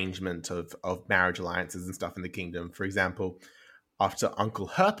 arrangement of marriage alliances and stuff in the kingdom. For example, after Uncle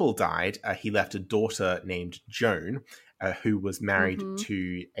Herpel died, he left a daughter named Joan, who was married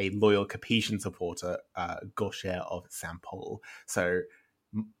to a loyal Capetian supporter, Gaucher of Saint-Paul. So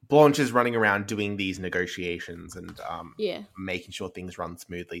Blanche is running around doing these negotiations and making sure things run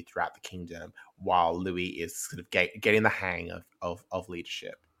smoothly throughout the kingdom, while Louis is sort of getting the hang of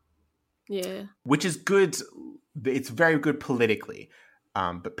leadership. Yeah. Which is good. It's very good politically,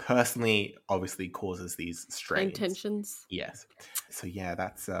 but personally, obviously causes these strains. Tensions. Yes. So yeah,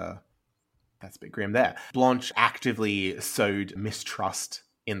 that's a bit grim there. Blanche actively sowed mistrust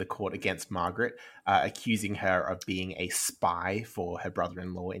in the court against Margaret, accusing her of being a spy for her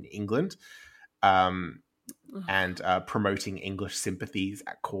brother-in-law in England, and promoting English sympathies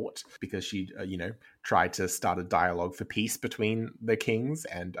at court because she, tried to start a dialogue for peace between the kings,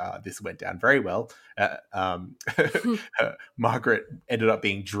 and this went down very well. Margaret ended up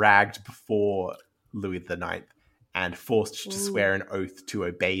being dragged before Louis IX and forced to swear an oath to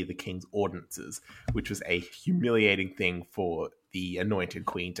obey the king's ordinances, which was a humiliating thing for the anointed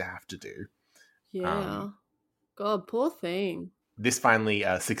queen to have to do. Yeah. God, poor thing. This finally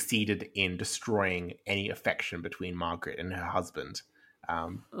succeeded in destroying any affection between Margaret and her husband.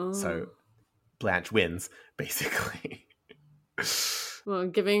 So Blanche wins, basically. Well,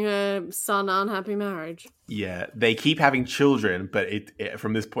 giving her son an unhappy marriage. Yeah, they keep having children, but it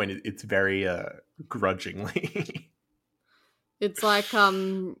from this point, it's very grudgingly. It's like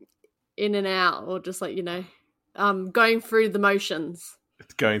in and out, or just like, going through the motions.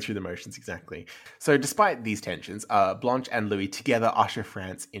 It's going through the motions, exactly. So despite these tensions, Blanche and Louis together usher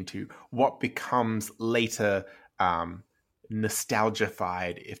France into what becomes later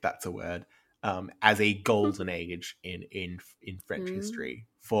nostalgified, if that's a word, as a golden age in French history.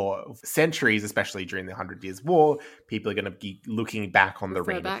 For centuries, especially during the 100 Years' War, people are going to be looking back on the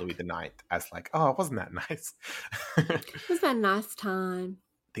reign of Louis IX as like, oh, wasn't that nice? Was that a nice time?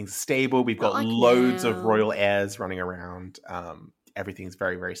 Things are stable. We've got Not like loads now. of royal heirs running around. Everything's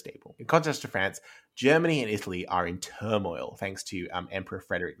very, very stable. In contrast to France, Germany and Italy are in turmoil thanks to Emperor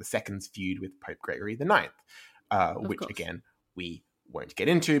Frederick II's feud with Pope Gregory IX, which, course. again, we won't get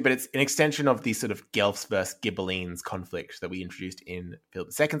into, but it's an extension of the sort of Guelphs versus Ghibellines conflict that we introduced in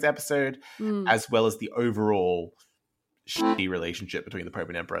Philip II's episode, as well as the overall shitty relationship between the Pope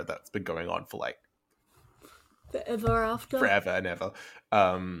and Emperor that's been going on for like forever and ever.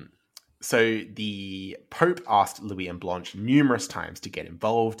 So the Pope asked Louis and Blanche numerous times to get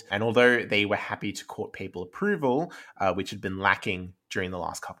involved, and although they were happy to court papal approval, which had been lacking during the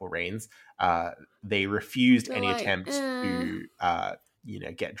last couple of reigns, they refused any attempt to,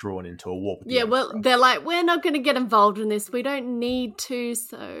 get drawn into a war with the Emperor. They're like, we're not going to get involved in this. We don't need to,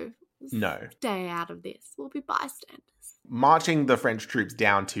 so No. stay out of this. We'll be bystanders. Marching the French troops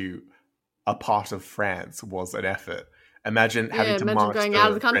down to a part of France was an effort. Imagine having to march going the out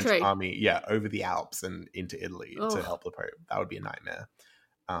of the country. French army, over the Alps and into Italy to help the Pope. That would be a nightmare.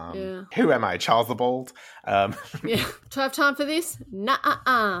 Who am I, Charles the Bald? Do I have time for this? Nah.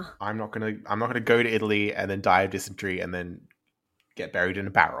 I'm not gonna go to Italy and then die of dysentery and then get buried in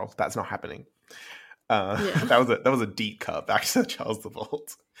a barrel. That's not happening. That was a deep cut back to Charles the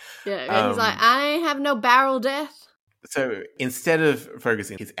Bald. Yeah, he's like, I have no barrel death. So instead of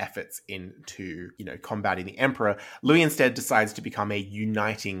focusing his efforts into, combating the emperor, Louis instead decides to become a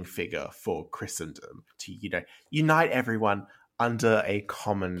uniting figure for Christendom, to, unite everyone under a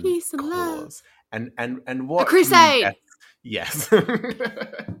common Peace and cause. And what a crusade. Yes.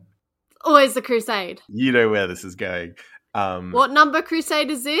 Always the crusade. You know where this is going. What number crusade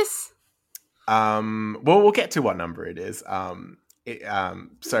is this? Well, we'll get to what number it is.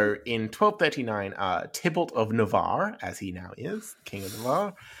 So in 1239, Tybalt of Navarre, as he now is, King of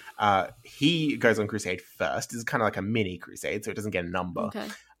Navarre, he goes on crusade first. This is kind of like a mini crusade, so it doesn't get a number.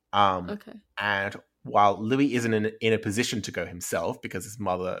 Okay. And while Louis isn't in a position to go himself because his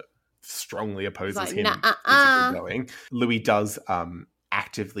mother strongly opposes him physically going, Louis does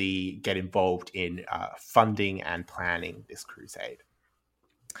actively get involved in funding and planning this crusade.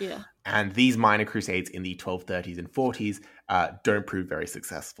 Yeah. And these minor crusades in the 1230s and 40s don't prove very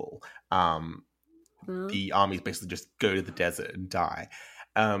successful. The armies basically just go to the desert and die.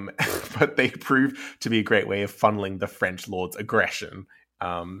 But they prove to be a great way of funneling the French lords' aggression.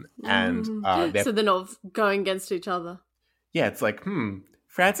 So they're not going against each other. Yeah, it's like,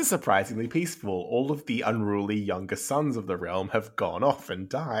 France is surprisingly peaceful. All of the unruly younger sons of the realm have gone off and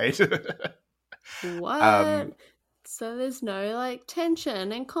died. What? So there's no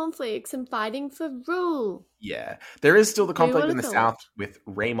tension and conflicts and fighting for rule. Yeah, there is still the conflict in the south with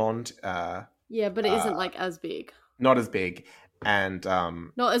Raymond. But it isn't as big. Not as big, and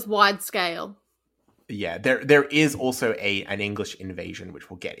not as wide scale. Yeah, there is also an English invasion, which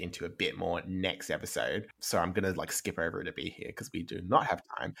we'll get into a bit more next episode. So I'm gonna skip over it a bit here because we do not have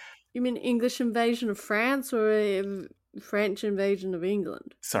time. You mean English invasion of France or a French invasion of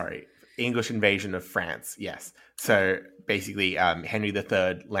England? Sorry. English invasion of France, yes. So basically, Henry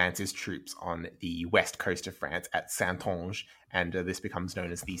III lands his troops on the west coast of France at Saintonge, and this becomes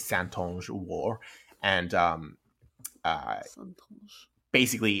known as the Saintonge War. And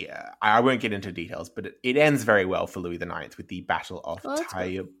basically, I won't get into details, but it ends very well for Louis IX with the Battle of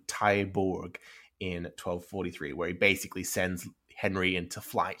Taillebourg in 1243, where he basically sends Henry into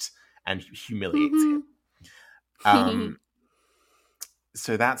flight and humiliates him.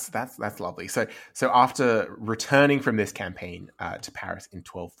 So that's lovely. So after returning from this campaign to Paris in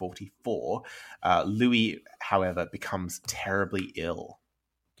 1244, Louis, however, becomes terribly ill.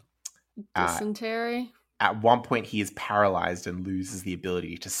 Dysentery? At one point, he is paralyzed and loses the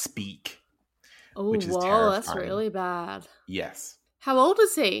ability to speak. Oh, which is whoa, terrifying. That's really bad. Yes. How old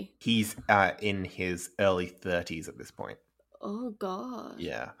is he? He's in his early 30s at this point. Oh, God.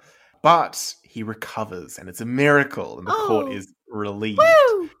 Yeah. But he recovers, and it's a miracle, and the court is relieved,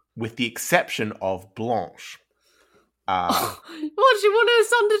 with the exception of Blanche. What, she wanted her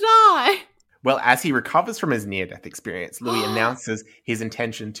son to die? Well, as he recovers from his near-death experience, Louis announces his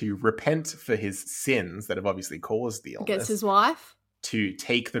intention to repent for his sins that have obviously caused the illness. Against his wife? To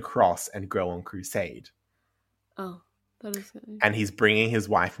take the cross and go on crusade. Oh, that is good. And he's bringing his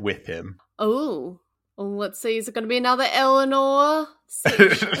wife with him. Oh. Well, let's see. Is it going to be another Eleanor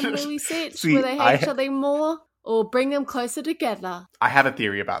Sitch and Louis Sitch where they hate each other more? Or bring them closer together? I have a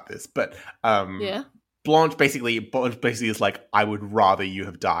theory about this, but yeah. Blanche basically is like, I would rather you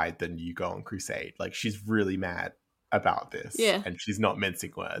have died than you go on crusade. Like, she's really mad about this. Yeah. And she's not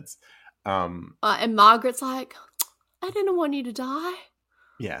mincing words. And Margaret's like, I didn't want you to die.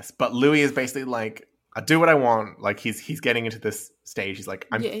 Yes, but Louis is basically like, I do what I want. Like, he's getting into this stage. He's like,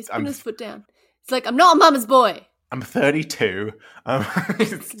 he's putting his foot down. He's like, I'm not a mama's boy. I'm 32.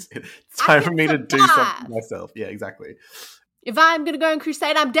 It's time for me to do something myself. Yeah, exactly. If I'm going to go on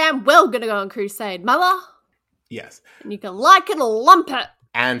crusade, I'm damn well going to go on crusade, mother. Yes. And you can like it or lump it.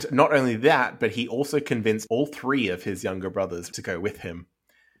 And not only that, but he also convinced all 3 of his younger brothers to go with him.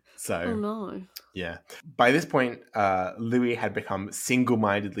 So, oh no. Yeah. By this point, Louis had become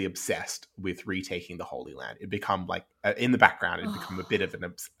single-mindedly obsessed with retaking the Holy Land. It become like, in the background, it had become a bit of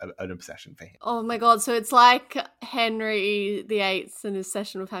an obsession for him. Oh my god, so it's like Henry VIII and his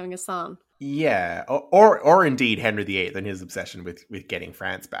obsession with having a son. Yeah, or indeed Henry VIII and his obsession with getting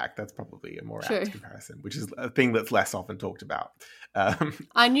France back. That's probably a more apt comparison, which is a thing that's less often talked about.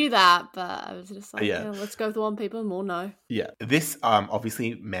 I knew that, but I was just like, yeah, let's go with the one people more know. Yeah, this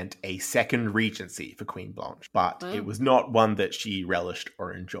obviously meant a second regency for Queen Blanche, but it was not one that she relished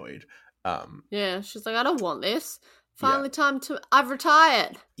or enjoyed. Yeah, she's like, I don't want this. Finally, time to... I've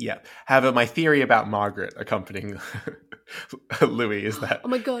retired. Yeah. However, my theory about Margaret accompanying Louis is that... Oh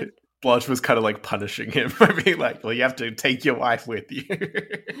my god. Blanche was kind of like punishing him by being like, well, you have to take your wife with you.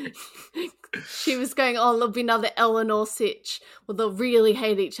 She was going, oh, there'll be another Eleanor sitch. Well, they'll really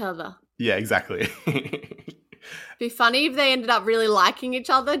hate each other. Yeah, exactly. Be funny if they ended up really liking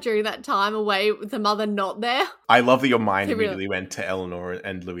each other during that time away with the mother not there. I love that your mind immediately went to Eleanor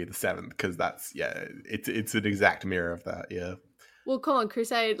and Louis VII because that's, it's an exact mirror of that, yeah. Well, come on,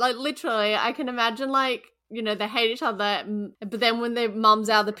 Crusade. Like, literally, I can imagine, like, you know, they hate each other, but then when their mum's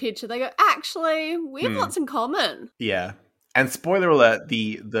out of the picture, they go, actually, we have lots in common. Yeah. And spoiler alert,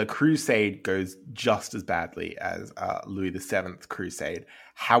 the crusade goes just as badly as Louis VII's crusade.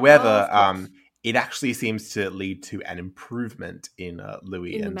 However, it actually seems to lead to an improvement in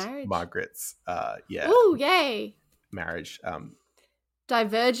Louis and Margaret's Ooh, yay. marriage.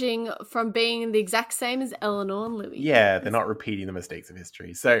 Diverging from being the exact same as Eleanor and Louis. Yeah, they're not repeating the mistakes of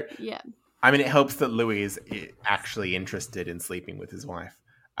history. So, yeah. I mean, it helps that Louis is actually interested in sleeping with his wife.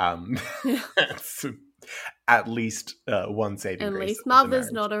 At least one saving grace. At least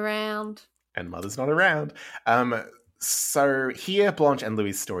mother's not around. And mother's not around. So here, Blanche and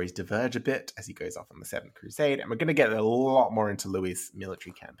Louis' stories diverge a bit as he goes off on the Seventh Crusade. And we're going to get a lot more into Louis'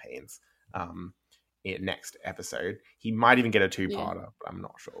 military campaigns in next episode. He might even get a 2-parter, but I'm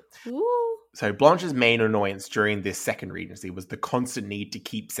not sure. Ooh. So Blanche's main annoyance during this second regency was the constant need to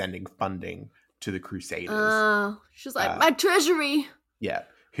keep sending funding to the Crusaders. She's like, my treasury. Yeah,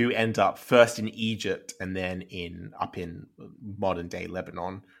 who end up first in Egypt and then up in modern day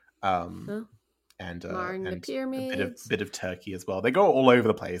Lebanon, and the pyramids. a bit of Turkey as well. They go all over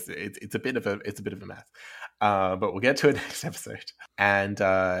the place. It's a bit of a mess. But we'll get to it next episode. And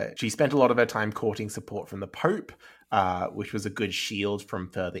she spent a lot of her time courting support from the Pope, which was a good shield from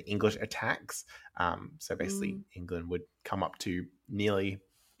further English attacks. So basically, England would come up to nearly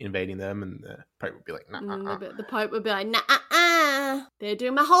invading them, and the Pope would be like, nah. The Pope would be like, nah, they're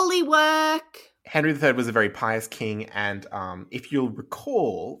doing my holy work. Henry III was a very pious king, and if you'll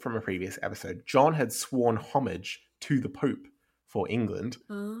recall from a previous episode, John had sworn homage to the Pope for England.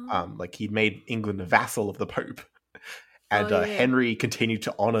 Like he'd made England a vassal of the Pope. And Henry continued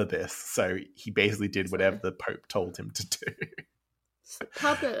to honor this, so he basically did whatever the Pope told him to do.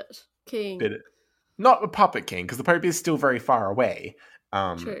 Puppet king. Not a puppet king, because the Pope is still very far away.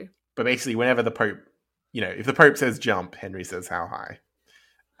 True. But basically, whenever the Pope, if the Pope says jump, Henry says how high.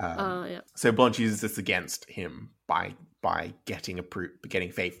 So Blanche uses this against him by getting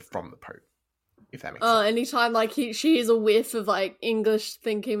faith from the Pope, if that makes sense. Anytime like she hears a whiff of like English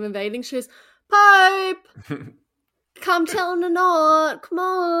thinking invading, she goes, Pope, come tell him to not, come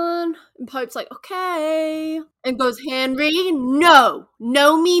on. And Pope's like, okay. And goes, Henry, no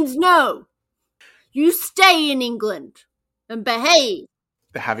means no. You stay in England and behave.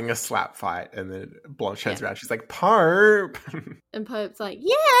 They're having a slap fight, and then Blanche turns around. She's like, Pope. And Pope's like,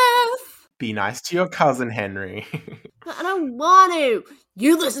 yes. Be nice to your cousin, Henry. I don't want to.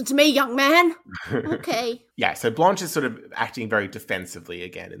 You listen to me, young man. Okay. Yeah, so Blanche is sort of acting very defensively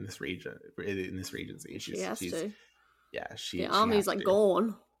again in this regency. She has to. Yeah, the army's like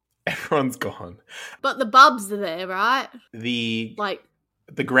gone. Everyone's gone. But the bubs are there, right? The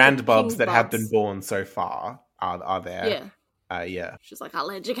grand bubs that have been born so far are there. Yeah. Yeah. She's like, I'll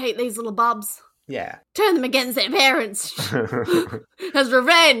educate these little bubs. Yeah. Turn them against their parents. As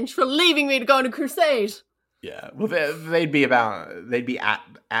revenge for leaving me to go on a crusade. Yeah, well, they'd be at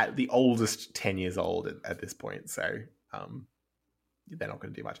the oldest 10 years old at this point, so they're not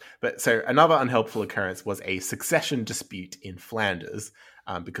going to do much. But so another unhelpful occurrence was a succession dispute in Flanders,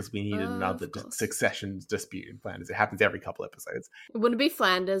 because we needed another succession dispute in Flanders. It happens every couple episodes. It wouldn't be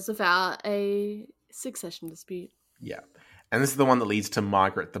Flanders without a succession dispute. Yeah, and this is the one that leads to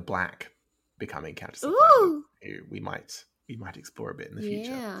Margaret the Black becoming Countess of Flanders, who we might explore a bit in the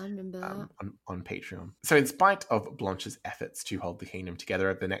future. Yeah, I remember that. On Patreon. So in spite of Blanche's efforts to hold the kingdom together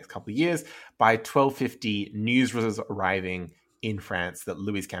over the next couple of years, by 1250, news was arriving in France that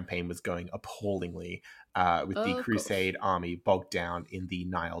Louis's campaign was going appallingly, with the Crusade army bogged down in the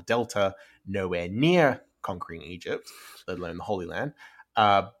Nile Delta, nowhere near conquering Egypt, let alone the Holy Land.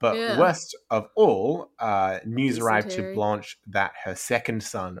 But worst of all, news arrived to Blanche that her second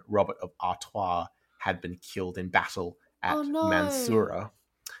son, Robert of Artois, had been killed in battle at Mansoura.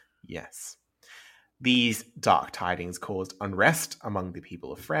 Yes. These dark tidings caused unrest among the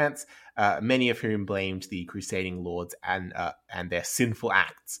people of France, many of whom blamed the crusading lords and their sinful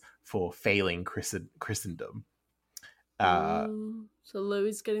acts for failing Christendom. So Louis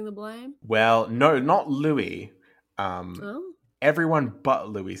is getting the blame? Well, no, not Louis. Everyone but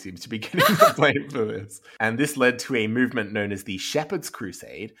Louis seems to be getting the blame for this. And this led to a movement known as the Shepherd's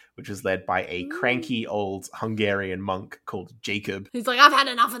Crusade, which was led by a cranky old Hungarian monk called Jacob. He's like, I've had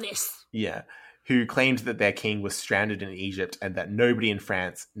enough of this. Yeah. Who claimed that their king was stranded in Egypt and that nobody in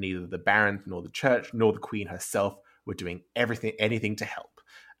France, neither the barons nor the church nor the queen herself, were doing anything to help.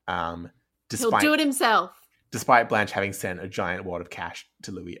 He'll do it himself. Despite Blanche having sent a giant wad of cash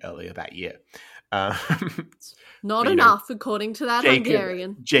to Louis earlier that year. Not enough, according to that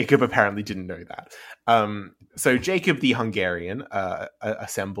Hungarian. Jacob apparently didn't know that. So Jacob the Hungarian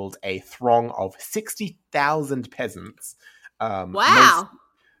assembled a throng of 60,000 peasants. Wow.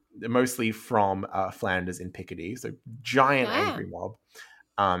 Mostly from Flanders in Picardy, so giant angry mob,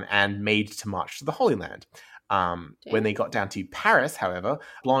 and made to march to the Holy Land. When they got down to Paris, however,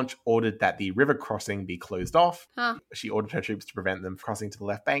 Blanche ordered that the river crossing be closed off. She ordered her troops to prevent them crossing to the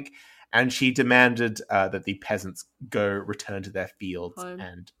left bank, and she demanded that the peasants return to their fields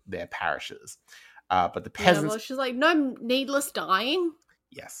and their parishes. But the peasants... she's like, no needless dying.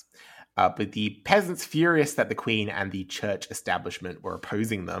 Yes. But the peasants, furious that the queen and the church establishment were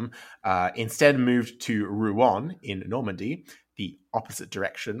opposing them, instead moved to Rouen in Normandy, the opposite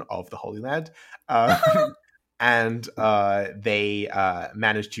direction of the Holy Land. And they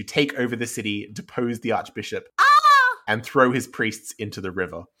managed to take over the city, depose the archbishop, and throw his priests into the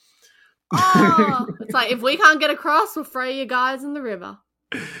river. It's like, if we can't get across, we'll throw you guys in the river.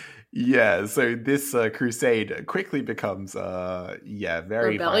 Yeah, so this crusade quickly becomes, very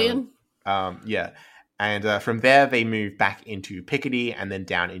rebellion. Violent. And from there, they moved back into Picardy and then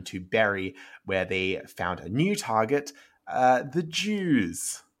down into Berry, where they found a new target, the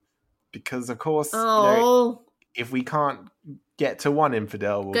Jews. Because, of course, if we can't get to one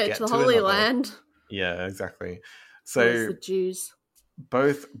infidel, we'll get to the Holy Land. Yeah, exactly. So the Jews.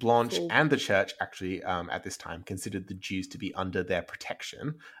 Both Blanche and the church actually, at this time, considered the Jews to be under their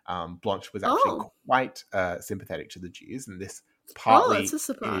protection. Blanche was actually quite sympathetic to the Jews, and this partly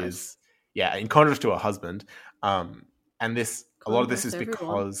is... Yeah, in contrast to her husband. And a lot of this is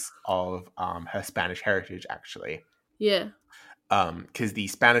because of her Spanish heritage, actually. Yeah. Because the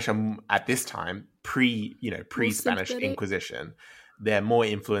Spanish are, at this time, pre-Spanish Inquisition, they're more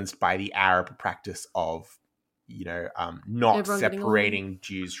influenced by the Arab practice of, not separating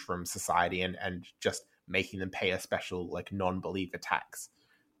Jews from society and just making them pay a special, non-believer tax.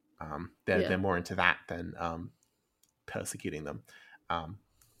 They're more into that than persecuting them.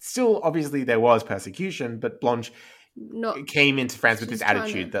 Still, obviously, there was persecution, but Blanche came into France with this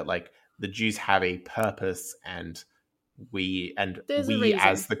attitude that, the Jews have a purpose, and we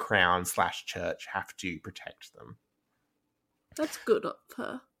as the crown / church have to protect them. That's good of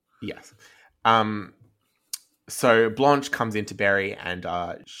her. Yes. So Blanche comes into Berry, and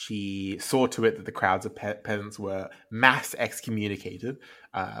she saw to it that the crowds of peasants were mass excommunicated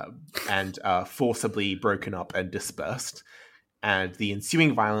and forcibly broken up and dispersed. And the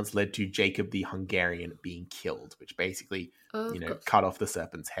ensuing violence led to Jacob the Hungarian being killed, which basically, cut off the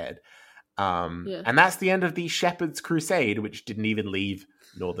serpent's head. And that's the end of the Shepherd's Crusade, which didn't even leave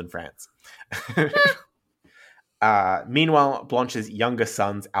northern France. Meanwhile, Blanche's younger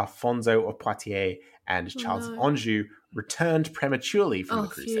sons, Alfonso of Poitiers and Charles of Anjou, returned prematurely from the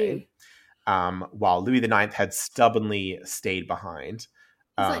crusade, while Louis IX had stubbornly stayed behind.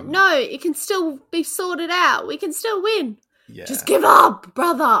 He's like, no, it can still be sorted out. We can still win. Yeah. Just give up,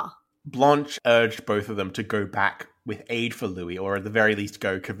 brother. Blanche urged both of them to go back with aid for Louis, or at the very least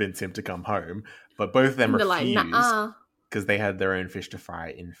go convince him to come home. But both of them And they're like, refused nah. because they had their own fish to fry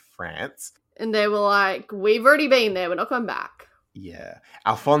in France. And they were like, we've already been there. We're not going back. Yeah.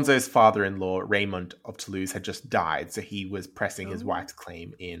 Alfonso's father-in-law, Raymond of Toulouse, had just died, so he was pressing his wife's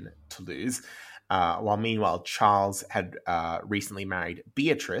claim in Toulouse. While meanwhile, Charles had recently married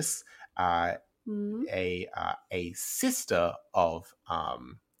Beatrice, a sister of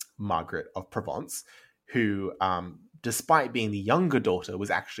Margaret of Provence, who, despite being the younger daughter, was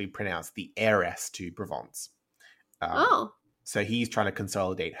actually pronounced the heiress to Provence. So he's trying to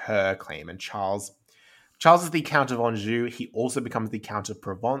consolidate her claim, and Charles is the Count of Anjou. He also becomes the Count of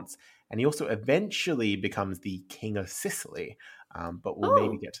Provence, and he also eventually becomes the King of Sicily. But we'll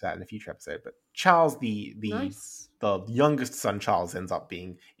maybe get to that in a future episode. But Charles, the youngest son, Charles, ends up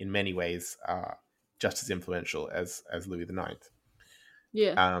being in many ways just as influential as Louis IX.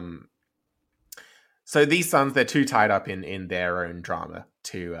 Yeah. So these sons, they're too tied up in their own drama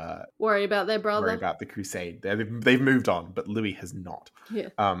to worry about their brother. Worry about the crusade. They've moved on, but Louis has not. Yeah.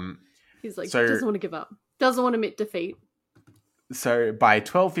 He's like, doesn't want to give up. Doesn't want to admit defeat. So by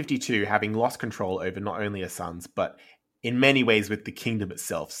 1252, having lost control over not only her sons, but in many ways with the kingdom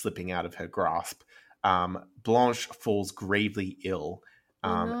itself slipping out of her grasp, Blanche falls gravely ill.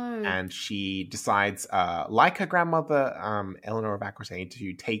 And she decides, like her grandmother, Eleanor of Aquitaine,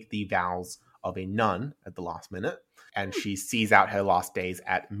 to take the vows of a nun at the last minute. And she sees out her last days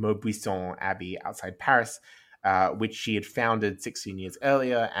at Maubuisson Abbey outside Paris, which she had founded 16 years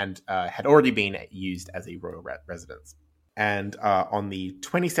earlier and had already been used as a royal residence. And on the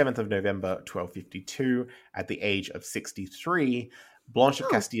 27th of November, 1252, at the age of 63, Blanche of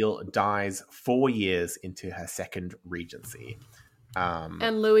Castile dies 4 years into her second regency.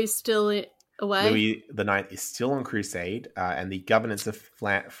 And Louis still away? Louis IX is still on crusade, and the governance of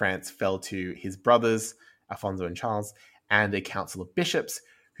France fell to his brothers, Alfonso and Charles, and a council of bishops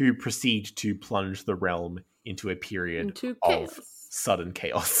who proceed to plunge the realm into a period of sudden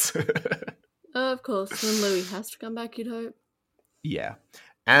chaos. Of course, when Louis has to come back, you'd hope. Yeah.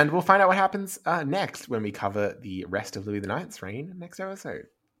 And we'll find out what happens next when we cover the rest of Louis IX's reign next episode.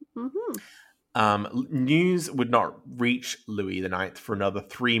 News would not reach Louis IX for another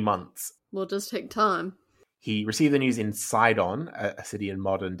 3 months. Will just take time. He received the news in Sidon, a city in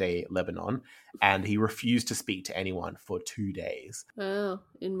modern-day Lebanon, and he refused to speak to anyone for 2 days. Oh,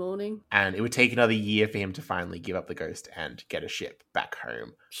 in mourning. And it would take another year for him to finally give up the ghost and get a ship back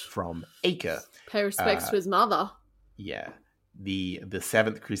home from Acre. Pay respects to his mother. Yeah. The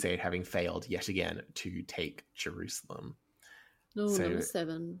Seventh Crusade having failed yet again to take Jerusalem. No, number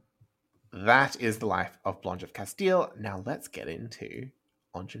 7. That is the life of Blanche of Castile. Now let's get into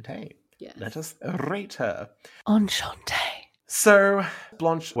Enchantée. Yes. Let us rate her. Enchantée. So,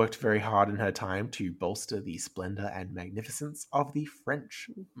 Blanche worked very hard in her time to bolster the splendor and magnificence of the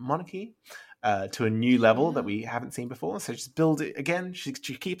French monarchy to a new level that we haven't seen before. So just build it again. She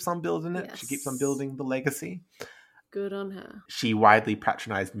keeps on building it. Yes. She keeps on building the legacy. Good on her. She widely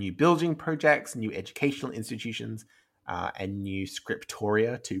patronized new building projects, new educational institutions, and new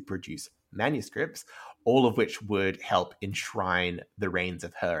scriptoria to produce manuscripts, all of which would help enshrine the reigns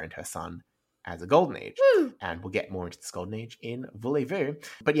of her and her son as a golden age. Woo. And we'll get more into this golden age in Voulez-Vous.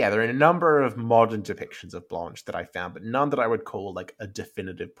 But yeah, there are a number of modern depictions of Blanche that I found, but none that I would call like a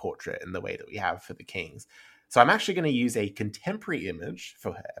definitive portrait in the way that we have for the kings. So I'm actually going to use a contemporary image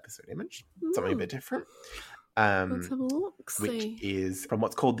for her episode image, something a bit different. Let's have a look. Which is from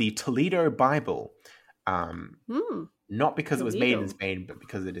what's called the Toledo Bible. Not because it was made in Spain, but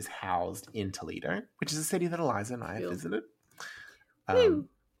because it is housed in Toledo, which is a city that Eliza and I have visited. So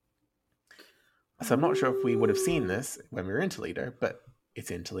I'm not sure if we would have seen this when we were in Toledo, but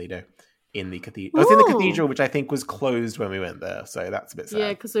it's in Toledo in the cathedral. Oh, it's in the cathedral, which I think was closed when we went there. So that's a bit sad. Yeah,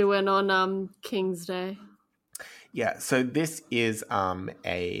 because we went on King's Day. Yeah, so this is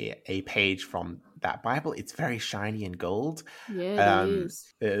a page from that Bible. It's very shiny and gold. Yeah, it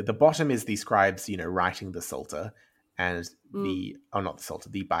is. The bottom is the scribes, writing the Psalter, and the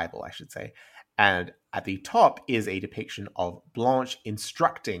Bible, I should say. And at the top is a depiction of Blanche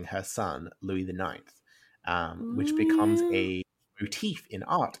instructing her son, Louis IX, which becomes a motif in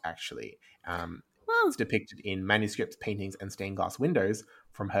art, actually. It's depicted in manuscripts, paintings, and stained glass windows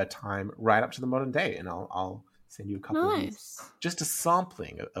from her time right up to the modern day. And I'll send you a couple of these. Just a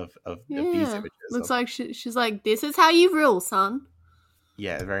sampling of these images. Looks like she's like, this is how you rule, son.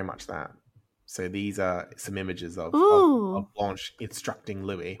 Yeah, very much that. So these are some images of Blanche instructing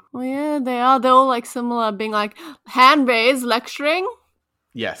Louis. Oh yeah, they are. They're all like similar, being like hand raised, lecturing.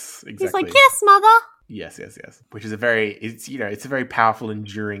 Yes, exactly. He's like, yes, mother. Yes. Which is a very powerful,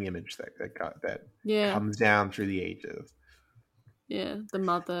 enduring image that Yeah. comes down through the ages. Yeah. The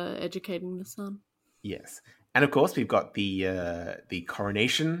mother educating the son. Yes. And of course, we've got the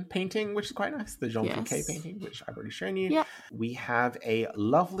coronation painting, which is quite nice. The Jean Fouquet painting, which I've already shown you. Yep. We have a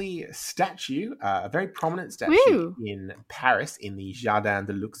lovely statue, a very prominent statue in Paris in the Jardin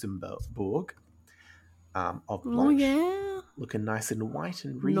de Luxembourg of Blanche. Oh, yeah. Looking nice and white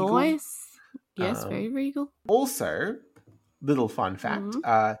and regal. Nice. Yes, very regal. Also, little fun fact,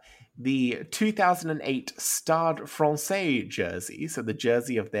 the 2008 Stade Francais jersey, so the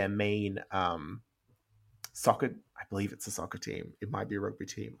jersey of their main soccer, I believe it's a soccer team. It might be a rugby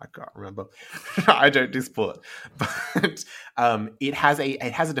team. I can't remember. I don't do sport, but it has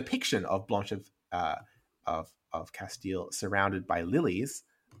a depiction of Blanche of Castile surrounded by lilies,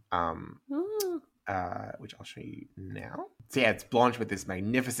 which I'll show you now. So yeah, it's Blanche with this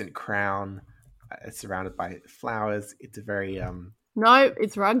magnificent crown, surrounded by flowers. It's a very No,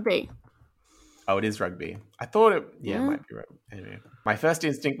 it's rugby. Oh, it is rugby. I thought it. Yeah, it might be rugby. Anyway, my first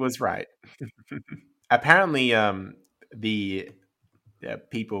instinct was right. Apparently, the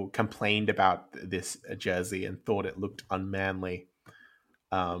people complained about this jersey and thought it looked unmanly.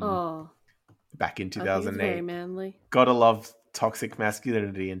 Back in 2008, very manly. Gotta love toxic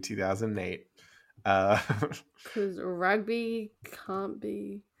masculinity in 2008. Because rugby can't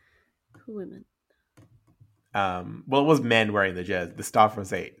be for women. Well, it was men wearing the jersey. The Stade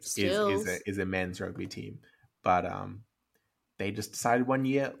Francais is a men's rugby team, but they just decided one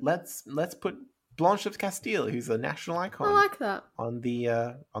year let's put Blanche of Castile, who's a national icon, I like that, on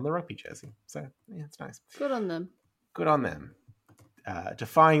the rugby jersey. So yeah, it's nice. Good on them. Good on them.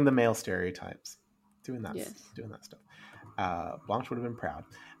 Defying the male stereotypes, doing that stuff. Blanche would have been proud.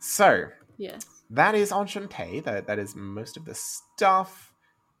 So yes, that is Enchanté. That is most of the stuff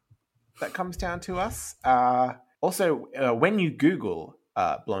that comes down to us. Also, when you Google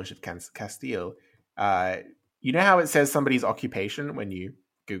Blanche of Castile, you know how it says somebody's occupation when you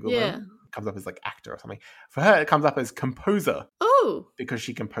Google them? It comes up as like actor or something. For her, it comes up as composer. Oh, because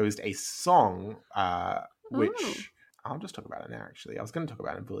she composed a song, which I'll just talk about it now. Actually, I was going to talk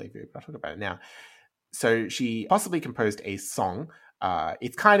about it in Voulez Vous, but I'll talk about it now. So she possibly composed a song.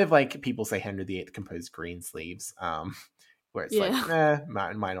 It's kind of like people say Henry VIII composed Greensleeves, where it's like,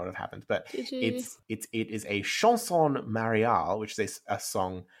 might not have happened, but it is a chanson mariale, which is a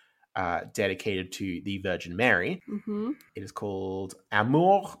song dedicated to the Virgin Mary. Mm-hmm. It is called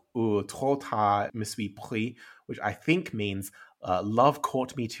Amour ou trop tard me suis pris, which I think means love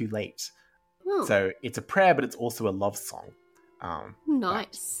caught me too late. Oh. So it's a prayer, but it's also a love song.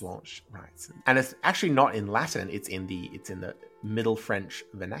 Nice. Blanche writes, and it's actually not in Latin. It's in the Middle French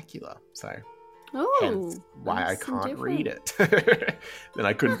vernacular. So hence why I can't read it. Then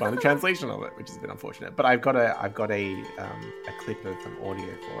I couldn't find the translation of it, which is a bit unfortunate. But I've got a clip of some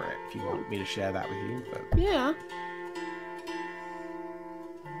audio for it if you want me to share that with you. But yeah.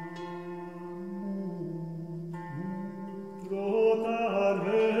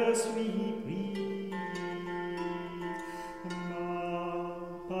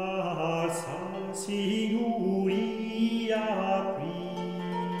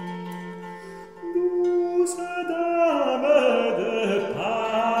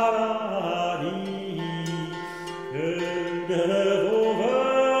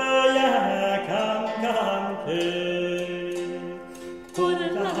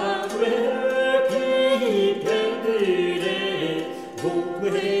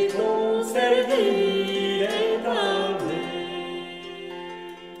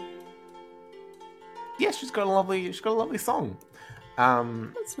 she's got a lovely song.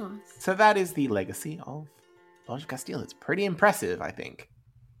 That's nice. So that is the legacy of Blanche of Castile. It's pretty impressive, I think.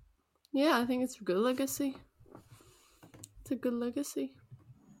 Yeah, I think it's a good legacy. It's a good legacy.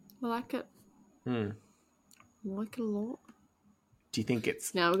 I like it. I like it a lot. Do you think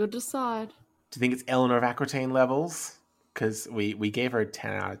it's... Now we've got to decide. Do you think it's Eleanor of Aquitaine levels? Because we gave her a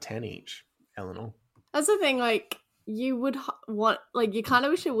 10 out of 10 each, Eleanor. That's the thing, like, you would want... Like, you kind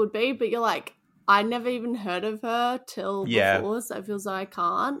of wish it would be, but you're like, I never even heard of her till before, so it feels like I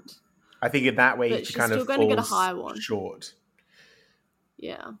can't. I think in that way, but she kind of falls get a high one. Short.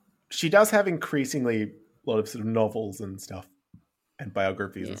 Yeah. She does have increasingly a lot of sort of novels and stuff and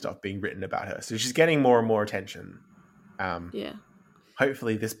biographies and stuff being written about her. So she's getting more and more attention. Yeah.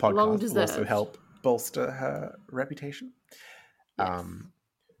 Hopefully this podcast will also help bolster her reputation. Yes.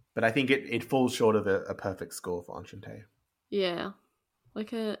 But I think it falls short of a perfect score for Enchanté. Yeah.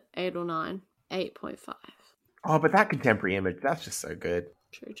 Like a 8 or 9. 8.5. Oh, but that contemporary image, that's just so good.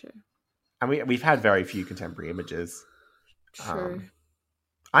 True. And we've had very few contemporary images. True.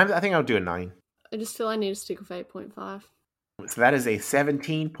 I think I'll do a 9. I just feel I need to stick with 8.5. So that is a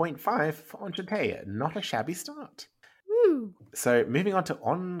 17.5 for Enchante. Not a shabby start. Woo! So moving on to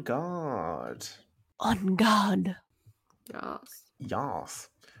On Guard. On guard. Yes. Yas.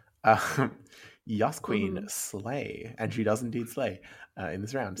 Yas Queen slay. And she does indeed slay in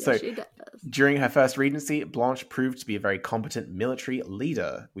this round. Yeah, so she does. during her first regency, Blanche proved to be a very competent military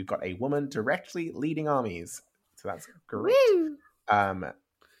leader. We've got a woman directly leading armies. So that's great. Woo! So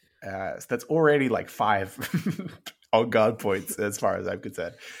that's already like 5 On Guard points as far as I'm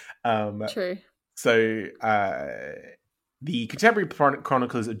concerned. True. So the contemporary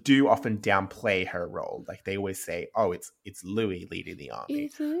chroniclers do often downplay her role. Like they always say, "Oh, it's Louis leading the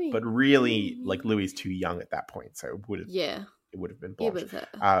army," but really, like Louis is too young at that point, so it would have been Blanche.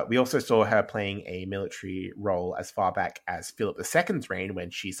 We also saw her playing a military role as far back as Philip II's reign,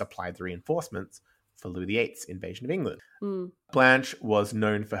 when she supplied the reinforcements for Louis VIII's invasion of England. Blanche was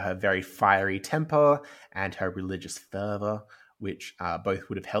known for her very fiery temper and her religious fervor, which both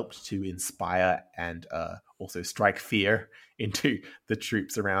would have helped to inspire and also strike fear into the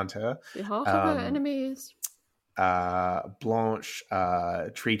troops around her. The heart of her enemies. Blanche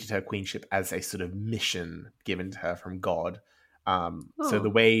treated her queenship as a sort of mission given to her from God. So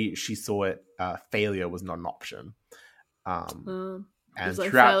the way she saw it, failure was not an option. And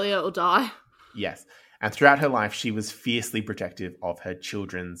throughout, failure or die. Yes. And throughout her life, she was fiercely protective of her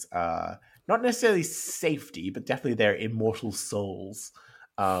children's, not necessarily safety, but definitely their immortal souls,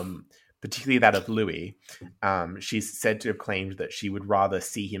 particularly that of Louis. She's said to have claimed that she would rather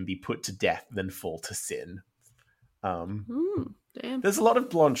see him be put to death than fall to sin. Damn. There's a lot of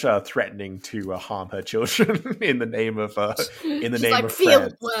Blanche threatening to harm her children in the name of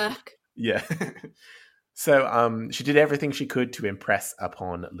field work. Yeah. So she did everything she could to impress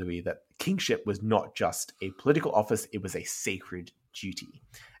upon Louis that kingship was not just a political office, it was a sacred duty.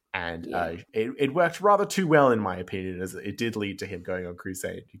 And it worked rather too well, in my opinion, as it did lead to him going on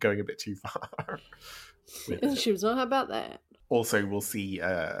crusade, going a bit too far. She was not happy about that. Also, we'll see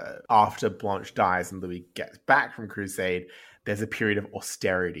after Blanche dies and Louis gets back from crusade, there's a period of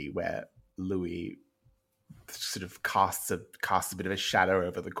austerity where Louis sort of casts a bit of a shadow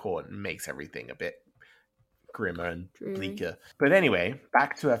over the court and makes everything a bit grimmer and bleaker. But anyway,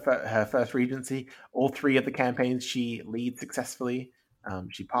 back to her first regency. All 3 of the campaigns she leads successfully.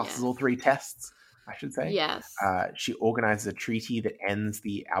 She passes all 3 tests, I should say. Yes. She organizes a treaty that ends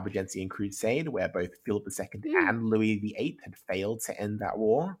the Albigensian Crusade, where both Philip II and Louis VIII had failed to end that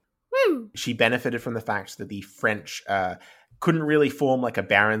war. Woo! She benefited from the fact that the French couldn't really form like a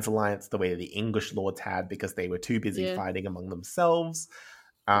Barons' alliance the way the English lords had, because they were too busy fighting among themselves.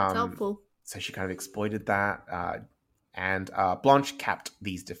 That's helpful. So she kind of exploited that. And Blanche capped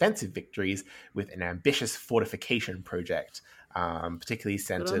these defensive victories with an ambitious fortification project, particularly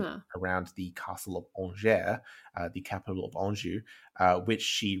centered around the castle of Angers, the capital of Anjou, which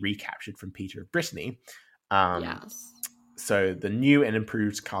she recaptured from Peter of Brittany. Yes. So the new and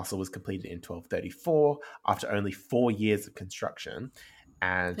improved castle was completed in 1234 after only 4 years of construction,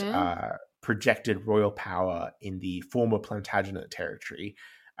 and projected royal power in the former Plantagenet territory,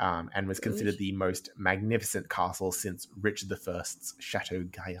 and was considered the most magnificent castle since Richard I's Chateau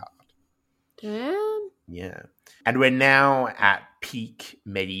Gaillard. Damn. Yeah. And we're now at peak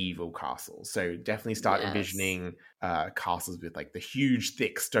medieval castles. So definitely start envisioning castles with like the huge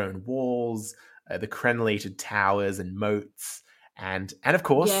thick stone walls, the crenellated towers and moats, and of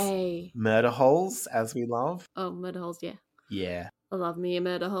course, murder holes, as we love. Oh, murder holes, yeah. Yeah. I love me a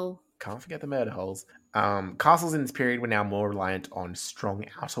murder hole. Can't forget the murder holes. Castles in this period were now more reliant on strong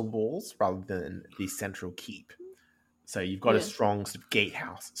outer walls rather than the central keep. So you've got a strong sort of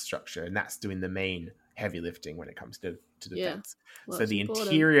gatehouse structure, and that's doing the main heavy lifting when it comes to defense. Well, so the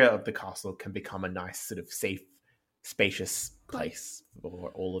interior of the castle can become a nice sort of safe, spacious place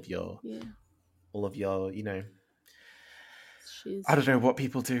for all of your, you know, I don't know what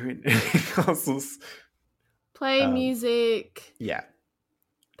people do in castles. Play music. Yeah.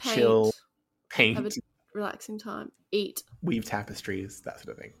 Paint, chill, paint, have a relaxing time, eat, weave tapestries, that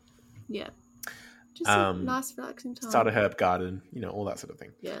sort of thing. Yeah, just a nice relaxing time. Start a herb garden, you know, all that sort of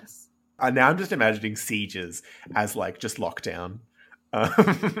thing. Yes. And now I'm just imagining sieges as like just lockdown.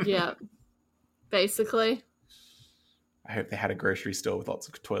 Yeah, basically. I hope they had a grocery store with lots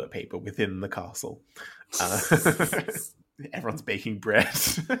of toilet paper within the castle. Everyone's baking bread.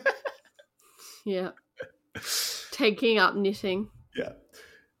 Yeah. Taking up knitting. Yeah.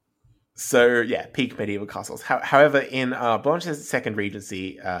 So, yeah, peak medieval castles. However, in Blanche's second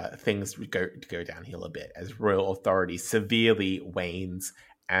regency, things go downhill a bit as royal authority severely wanes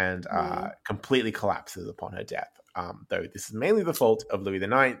and completely collapses upon her death. Though this is mainly the fault of Louis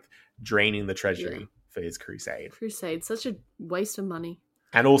IX, draining the treasury for his crusade. Crusade, such a waste of money.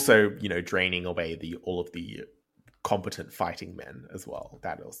 And also, draining away all of the competent fighting men as well.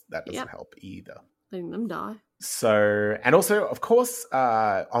 That doesn't help either. Letting them die. So, and also, of course,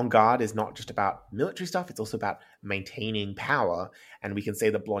 On Guard is not just about military stuff. It's also about maintaining power. And we can say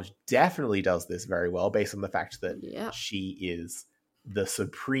that Blanche definitely does this very well based on the fact that she is the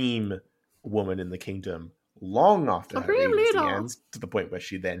supreme woman in the kingdom long after her regency ends, to the point where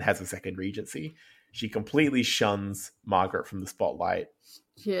she then has a second regency. She completely shuns Margaret from the spotlight.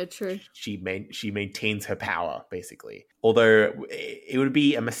 Yeah, true. She maintains her power, basically. Although it would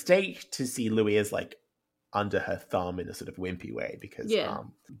be a mistake to see Louis as like under her thumb in a sort of wimpy way, because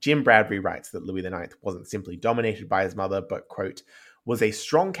Jim Bradbury writes that Louis IX wasn't simply dominated by his mother, but, quote, was a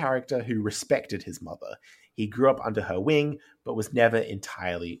strong character who respected his mother. He grew up under her wing, but was never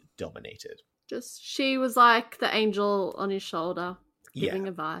entirely dominated. Just, she was like the angel on his shoulder, giving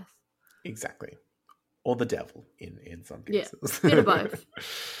advice. Exactly. Or the devil in some cases. Yeah, bit of both.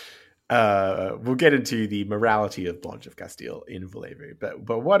 We'll get into the morality of Blanche of Castile in Voulez-Vous,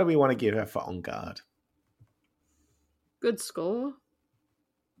 but what do we want to give her for En Garde? Good score.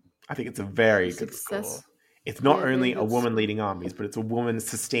 I think it's a very good score. It's not only a woman leading armies, but it's a woman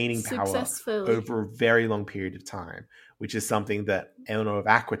sustaining power over a very long period of time, which is something that Eleanor of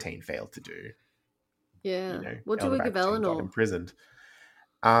Aquitaine failed to do. Yeah. What do we give Eleanor? Got imprisoned.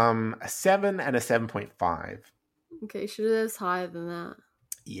 A 7 and a 7.5. Okay, she was higher than that.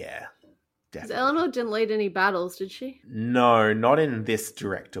 Yeah, definitely. 'Cause Eleanor didn't lead any battles, did she? No, not in this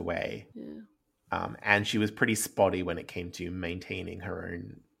direct a way. Yeah. And she was pretty spotty when it came to maintaining her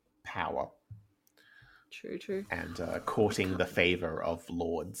own power. True. And courting the favor of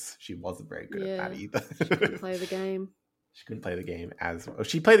lords. She wasn't very good at that either. She couldn't play the game. She couldn't play the game as well.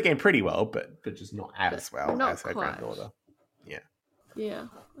 She played the game pretty well, but just not as well as her granddaughter. Yeah. Yeah.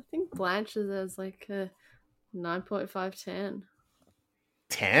 I think Blanche is like a 9.5/10.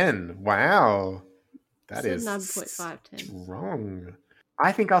 10? Wow. That is 9.5/10. strong.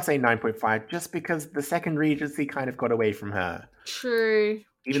 I think I'll say 9.5 just because the second regency kind of got away from her. True.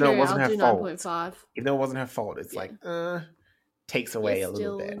 Even though it wasn't her fault. 9.5. Even though it wasn't her fault, it's like, takes away a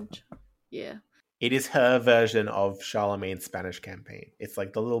little bit. Yeah. It is her version of Charlemagne's Spanish campaign. It's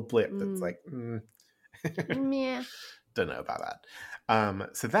like the little blip that's like, Yeah. Don't know about that.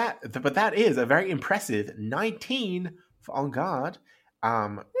 But that is a very impressive 19 for En Garde,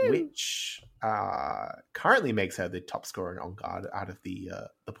 which currently makes her the top scorer in En Garde out of the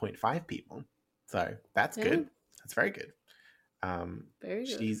 0.5 people. So that's good. That's very good. Very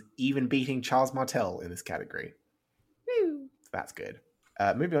good. She's even beating Charles Martel in this category. Woo. So that's good.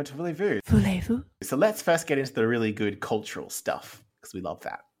 Moving on to Voulez-Vous. Voulez-Vous. So let's first get into the really good cultural stuff, because we love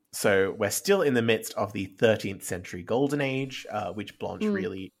that. So we're still in the midst of the 13th century Golden Age, which Blanche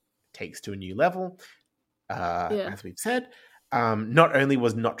really takes to a new level, as we've said. Not only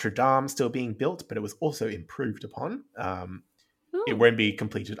was Notre Dame still being built, but it was also improved upon. It won't be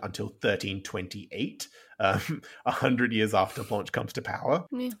completed until 1328, 100 years after Blanche comes to power.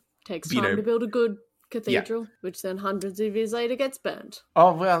 Yeah, takes time to build a good cathedral, which then hundreds of years later gets burnt.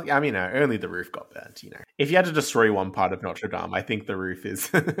 Oh, well, I mean, only the roof got burnt, If you had to destroy one part of Notre Dame, I think the roof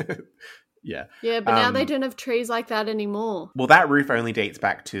is... Yeah. Yeah, but now they don't have trees like that anymore. Well, that roof only dates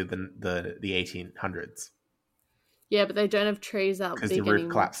back to the 1800s. Yeah, but they don't have trees that big anymore. Because the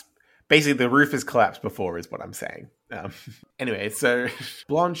roof collapsed. Basically, the roof has collapsed before, is what I'm saying. Anyway, so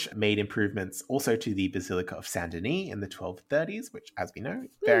Blanche made improvements also to the Basilica of Saint Denis in the 1230s, which, as we know,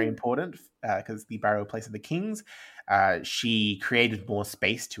 very important because the burial place of the kings. She created more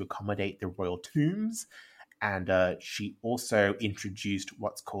space to accommodate the royal tombs, and she also introduced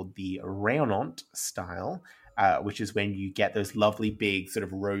what's called the Rayonnant style, which is when you get those lovely big sort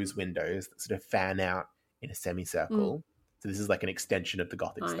of rose windows that sort of fan out in a semicircle. So this is like an extension of the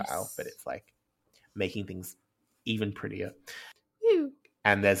Gothic style, but it's like making things even prettier. Ew.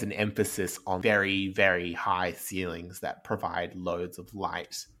 And there's an emphasis on very, very high ceilings that provide loads of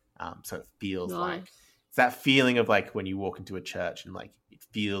light. So it feels like it's that feeling of like when you walk into a church and like it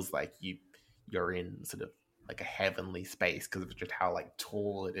feels like you're in sort of like a heavenly space because of just how like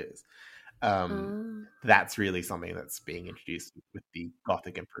tall it is. That's really something that's being introduced with the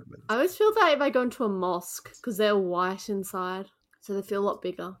Gothic improvements. I always feel that if I go into a mosque because they're white inside, so they feel a lot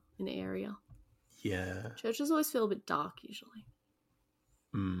bigger in the area. Yeah. Churches always feel a bit dark usually.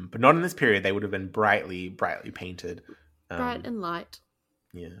 But not in this period. They would have been brightly painted. Bright and light.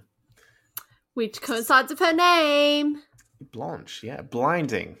 Yeah. Which coincides with her name. Blanche, yeah.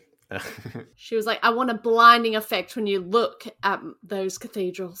 Blinding. She was like, I want a blinding effect when you look at those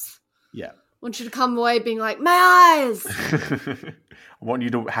cathedrals. Yeah. want you to come away being like, my eyes! I want you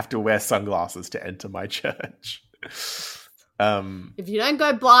to have to wear sunglasses to enter my church. If you don't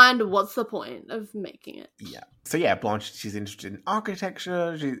go blind, what's the point of making it? Yeah. So yeah, Blanche, she's interested in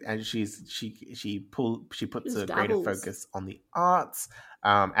architecture, she puts a greater dabbles. focus on the arts,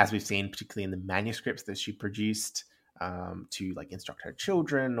 as we've seen, particularly in the manuscripts that she produced, to like instruct her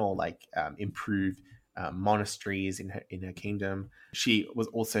children or like improve monasteries in her kingdom. She was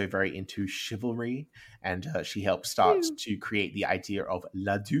also very into chivalry, and she helped start to create the idea of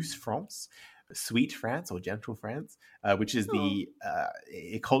la douce France, sweet France or gentle France, which is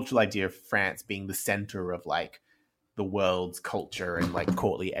a cultural idea of France being the center of like the world's culture and like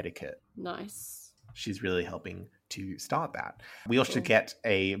courtly etiquette. Nice. She's really helping to start that. We also get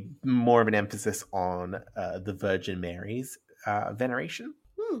a more of an emphasis on the Virgin Mary's veneration.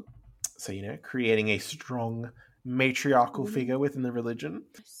 So, creating a strong matriarchal figure within the religion.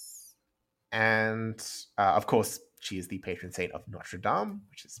 Nice. And of course, she is the patron saint of Notre Dame,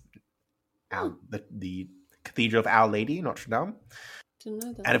 which is the Cathedral of Our Lady, Notre Dame. Didn't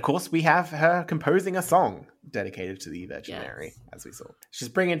know that. And of course, we have her composing a song dedicated to the Virgin Mary, as we saw. She's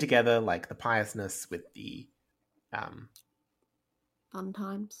bringing together like the piousness with the fun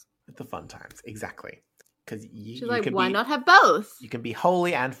times. With the fun times, exactly. Because she's like, why not have both? You can be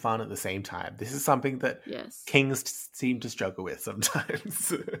holy and fun at the same time. This is something that kings seem to struggle with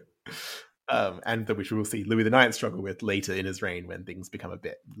sometimes. And which we'll see Louis IX struggle with later in his reign when things become a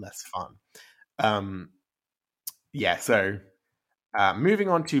bit less fun. So moving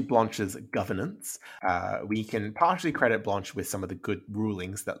on to Blanche's governance, we can partially credit Blanche with some of the good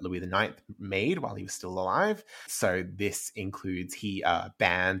rulings that Louis IX made while he was still alive. So this includes he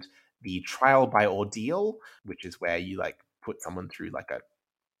banned the trial by ordeal, which is where you like put someone through like a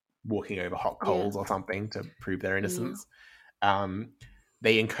walking over hot coals or something to prove their innocence.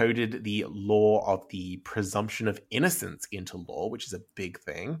 They encoded the law of the presumption of innocence into law, which is a big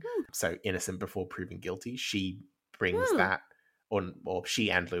thing. So innocent before proven guilty. She brings that, or she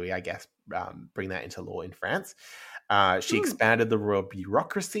and Louis, I guess, bring that into law in France. She expanded the royal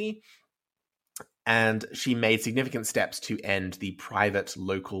bureaucracy, and she made significant steps to end the private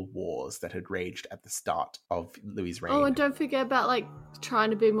local wars that had raged at the start of Louis' reign. Oh, and don't forget about like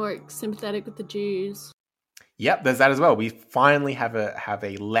trying to be more sympathetic with the Jews. Yep, there's that as well. We finally have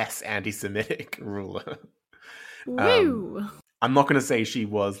a less anti-Semitic ruler. Woo! I'm not going to say she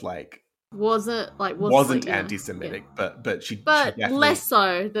was like wasn't anti-Semitic, but she definitely, less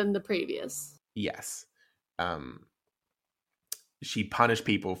so than the previous. Yes. She punished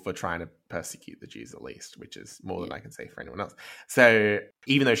people for trying to persecute the Jews, at least, which is more than I can say for anyone else. So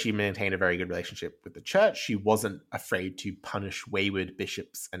even though she maintained a very good relationship with the church, she wasn't afraid to punish wayward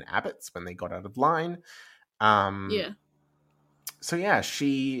bishops and abbots when they got out of line. So yeah,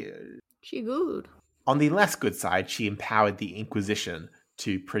 she good. On the less good side, she empowered the Inquisition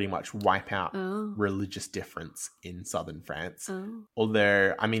to pretty much wipe out religious difference in southern France.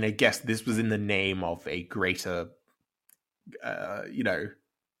 Although, I mean, I guess this was in the name of a greater, a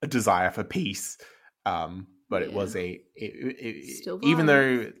desire for peace. But it was even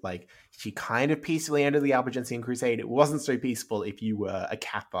though like she kind of peacefully ended the Albigensian Crusade, it wasn't so peaceful if you were a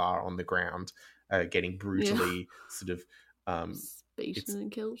Cathar on the ground, getting brutally sort of beaten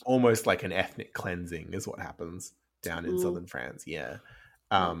and killed. Almost like an ethnic cleansing is what happens down in southern France. Yeah.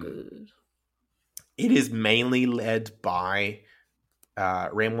 It is mainly led by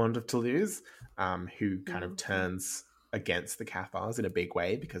Raymond of Toulouse, who kind of turns against the Cathars in a big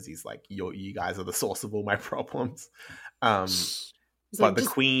way because he's like, you guys are the source of all my problems. But like,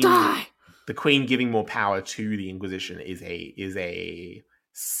 the Queen giving more power to the Inquisition is a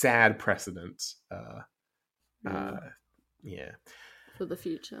sad precedent. For the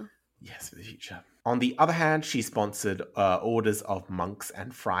future. Yes, for the future. On the other hand, she sponsored orders of monks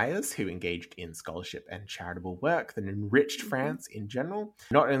and friars who engaged in scholarship and charitable work that enriched France in general.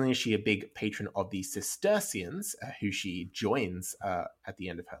 Not only is she a big patron of the Cistercians, who she joins at the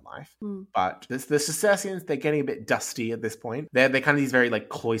end of her life, but the Cistercians, they're getting a bit dusty at this point. They're kind of these very like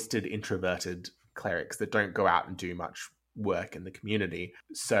cloistered, introverted clerics that don't go out and do much work in the community.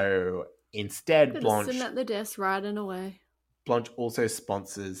 So instead, Blanche sitting at the desk writing away. Blanche also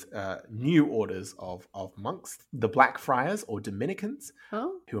sponsors new orders of monks, the Black Friars or Dominicans,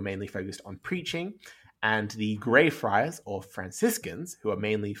 who are mainly focused on preaching, and the Grey Friars or Franciscans, who are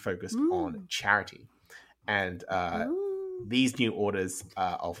mainly focused on charity. And these new orders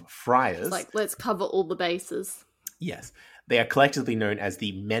of friars... It's like, let's cover all the bases. Yes. They are collectively known as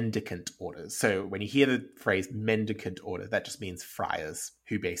the mendicant orders. So when you hear the phrase mendicant order, that just means friars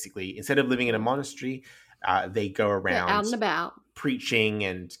who basically, instead of living in a monastery... they go around out and about, preaching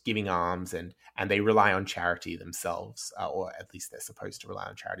and giving alms, and they rely on charity themselves, or at least they're supposed to rely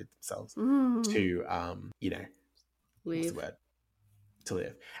on charity themselves to, what's the word? To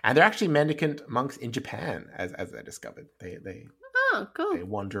live. And they're actually mendicant monks in Japan, as I discovered. They cool. They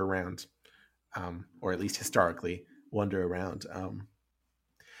wander around, or at least historically wander around,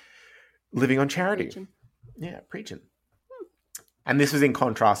 living on charity. Preaching. Yeah, preaching. And this was in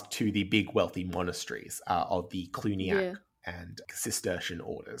contrast to the big wealthy monasteries of the Cluniac and Cistercian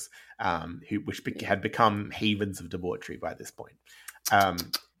orders, which had become havens of debauchery by this point.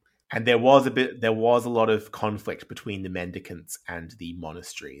 And there was a lot of conflict between the mendicants and the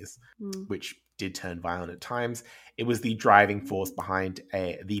monasteries, which did turn violent at times. It was the driving force behind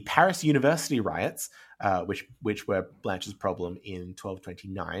the Paris University riots, which were Blanche's problem in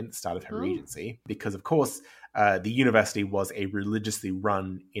 1229, the start of her regency, because of course the university was a religiously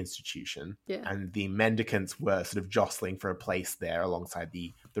run institution, and the mendicants were sort of jostling for a place there alongside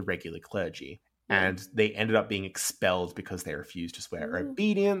the regular clergy. And they ended up being expelled because they refused to swear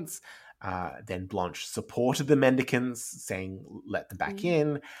obedience. Then Blanche supported the mendicants, saying, let them back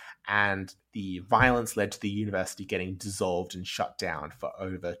in. And the violence led to the university getting dissolved and shut down for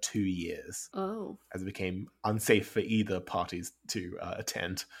over 2 years. Oh. As it became unsafe for either parties to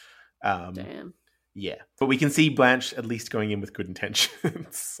attend. Damn. Yeah. But we can see Blanche at least going in with good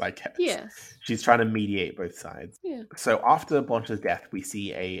intentions, I guess. Yes. She's trying to mediate both sides. Yeah. So after Blanche's death, we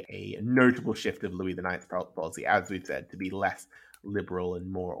see a notable shift of Louis IX's policy, as we've said, to be less liberal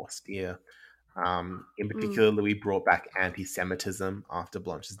and more austere. In particular, Louis brought back anti-Semitism after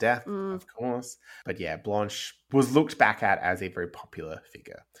Blanche's death, of course. But yeah, Blanche was looked back at as a very popular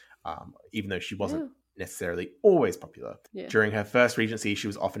figure, even though she wasn't necessarily always popular. Yeah. During her first regency, she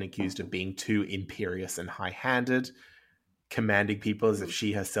was often accused of being too imperious and high-handed, commanding people as if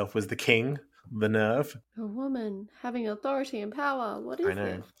she herself was the king. The nerve. A woman having authority and power. What is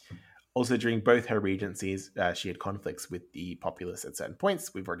it? Also, during both her regencies, she had conflicts with the populace at certain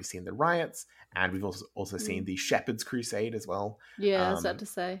points. We've already seen the riots, and we've also seen the Shepherd's Crusade as well. Yeah, I was about to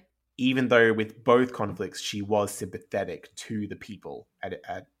say. Even though with both conflicts, she was sympathetic to the people at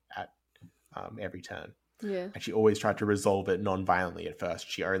every turn. Yeah, and she always tried to resolve it non-violently at first.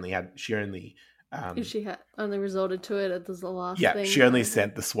 She only if she had only resorted to it as the last thing. Yeah, she only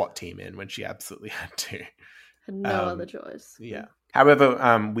sent the SWAT team in when she absolutely had to. Had no other choice. Yeah.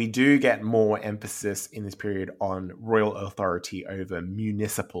 However, we do get more emphasis in this period on royal authority over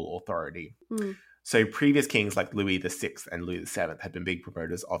municipal authority. So previous kings like Louis VI and Louis VII had been big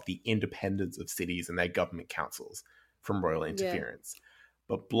promoters of the independence of cities and their government councils from royal interference. Yeah.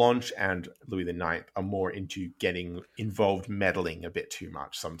 But Blanche and Louis IX are more into getting involved, meddling a bit too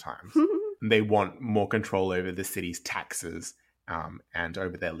much sometimes. They want more control over the city's taxes and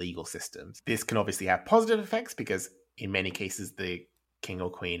over their legal systems. This can obviously have positive effects because in many cases the king or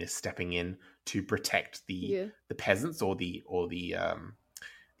queen is stepping in to protect the peasants or the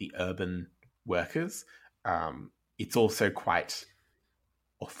urban workers. It's also quite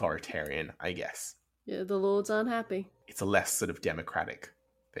authoritarian, I guess. Yeah, the lords aren't happy. It's a less sort of democratic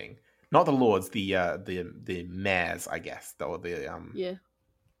thing. Not the lords, the mayors, I guess. The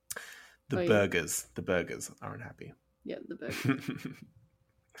burgers. The burgers aren't happy. Yeah, the burgers.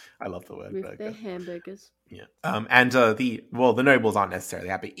 I love the word with burger. Their hamburgers. Yeah. The nobles aren't necessarily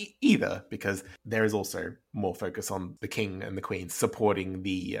happy either because there is also more focus on the king and the queen supporting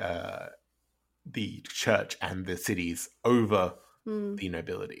the church and the cities over the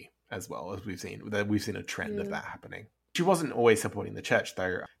nobility as well, as we've seen. We've seen a trend of that happening. She wasn't always supporting the church,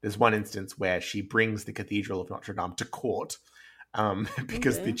 though. There's one instance where she brings the Cathedral of Notre Dame to court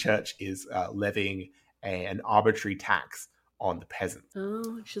because the church is levying an arbitrary tax on the peasants.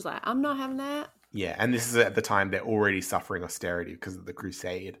 Oh, she's like, I'm not having that. Yeah, and this is at the time they're already suffering austerity because of the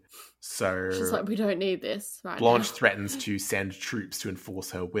crusade. So she's like, we don't need this right Blanche now. threatens to send troops to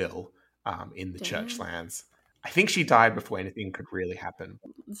enforce her will in the church lands. I think she died before anything could really happen.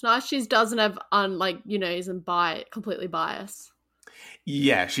 It's nice she doesn't have isn't completely biased.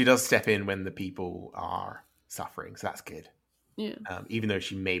 Yeah, she does step in when the people are suffering, so that's good. Yeah. Even though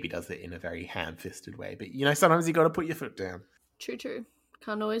she maybe does it in a very ham-fisted way. But, sometimes you got to put your foot down. True.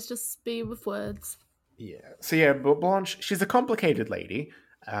 Can't always just be with words. Yeah. So, but Blanche, she's a complicated lady.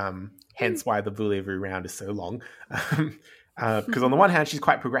 Hence why the Voulez-Vous round is so long. Because on the one hand, she's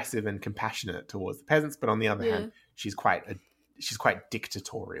quite progressive and compassionate towards the peasants. But on the other hand, she's quite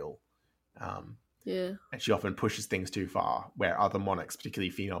dictatorial. And she often pushes things too far, where other monarchs,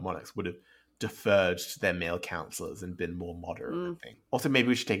 particularly female monarchs, would have deferred to their male counselors and been more moderate. I think. Also, maybe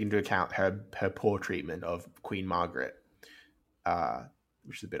we should take into account her poor treatment of Queen Margaret,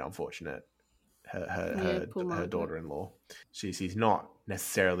 which is a bit unfortunate. poor her Margaret. daughter-in-law. She's not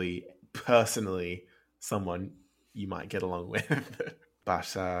necessarily personally someone you might get along with.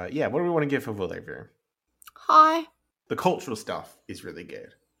 But yeah, what do we want to give for Voulez-Vous? Hi. The cultural stuff is really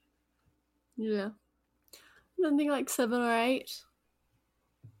good. Yeah. I don't think like 7 or 8.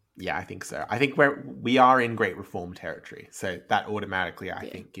 Yeah, I think so. I think we are in Great Reform territory, so that automatically I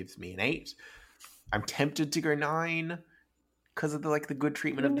think gives me an 8. I'm tempted to go 9 because of the good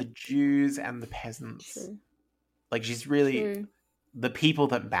treatment of the Jews and the peasants. True. Like she's really True. the people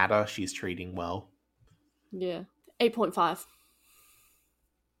that matter. She's treating well. Yeah. 8.5.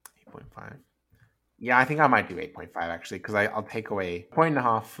 8.5. Yeah, I think I might do 8.5 actually, because I'll take away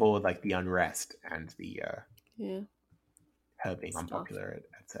 1.5 for the unrest and the her being unpopular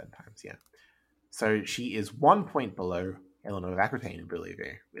at certain times. Yeah, so she is 1 point below Eleanor of Aquitaine in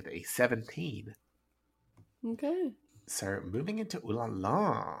Voulez-Vous with a 17. Okay. So moving into Ooh La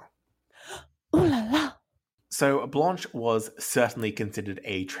La. Ooh la la. So Blanche was certainly considered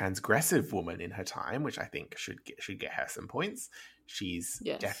a transgressive woman in her time, which I think should get her some points. She's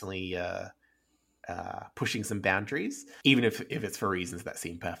definitely pushing some boundaries, even if it's for reasons that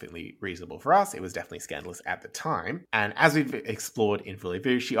seem perfectly reasonable for us. It was definitely scandalous at the time. And as we've explored in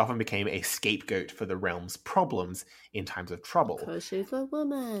Voulez-Vous, she often became a scapegoat for the realm's problems in times of trouble. Because she's a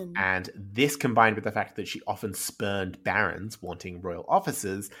woman. And this, combined with the fact that she often spurned barons wanting royal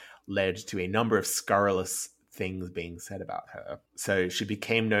offices, led to a number of scurrilous things being said about her. So she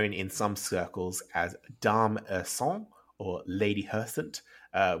became known in some circles as Dame Ursant, or Lady Hersant,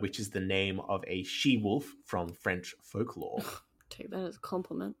 which is the name of a she-wolf from French folklore. Take that as a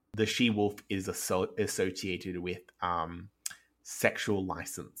compliment. The she-wolf is associated with sexual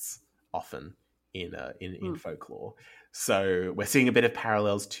license, often in folklore. So we're seeing a bit of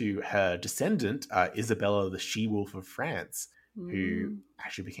parallels to her descendant, Isabella the she-wolf of France, who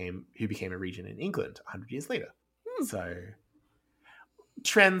became a regent in England 100 years later. So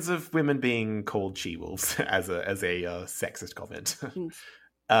trends of women being called she-wolves as a sexist comment.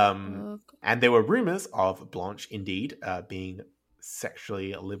 And there were rumors of Blanche indeed being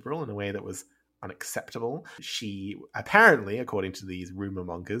sexually liberal in a way that was unacceptable. She apparently, according to these rumor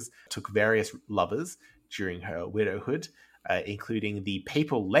mongers, took various lovers during her widowhood, including the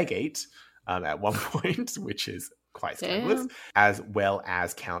papal legate at one point, which is quite scandalous, as well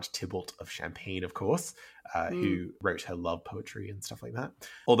as Count Tybalt of Champagne, of course, who wrote her love poetry and stuff like that.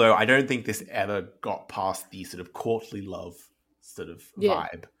 Although I don't think this ever got past the sort of courtly love sort of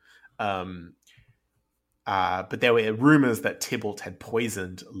vibe. But there were rumors that Tybalt had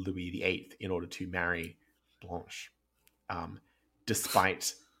poisoned Louis VIII in order to marry Blanche,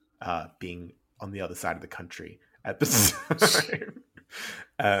 despite being on the other side of the country at the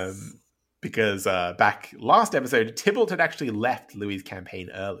time. Because back last episode, Tybalt had actually left Louis's campaign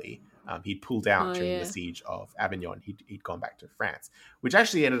early. He'd pulled out during the siege of Avignon. He'd gone back to France, which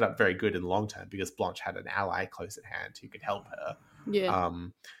actually ended up very good in the long term because Blanche had an ally close at hand who could help her. Yeah.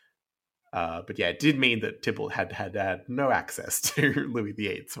 But yeah, it did mean that Tybalt had no access to Louis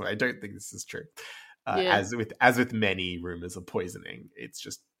VIII, so I don't think this is true. As with many rumors of poisoning, it's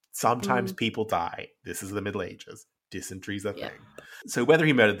just sometimes people die. This is the Middle Ages. Dysentery's a thing. So whether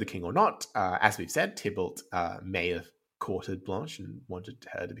he murdered the king or not, as we've said, Tybalt may have courted Blanche and wanted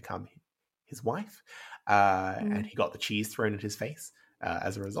her to become his wife. And he got the cheese thrown at his face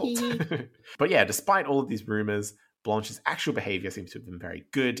as a result. But yeah, despite all of these rumors, Blanche's actual behavior seems to have been very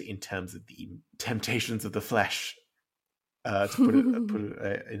good in terms of the temptations of the flesh, to put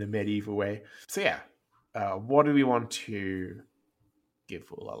it in a medieval way. So yeah, what do we want to give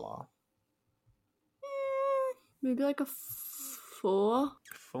Ooh La La? Maybe like a 4.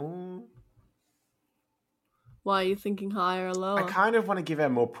 4? Why are you thinking higher or lower? I kind of want to give her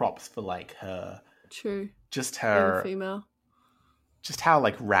more props for her. True. Just her being a female. Just how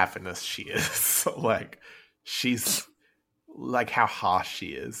ravenous she is. She's how harsh she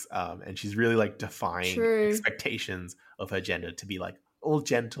is. And she's really defying expectations of her gender to be all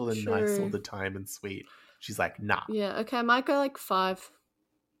gentle and nice all the time and sweet. She's nah. Yeah, okay, I might go 5.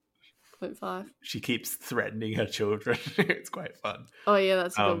 0.5. She keeps threatening her children. It's quite fun. Oh yeah,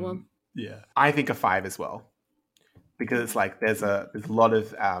 that's a good one. Yeah, I think a 5 as well, because it's there's a lot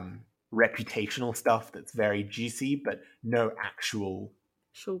of reputational stuff that's very juicy, but no actual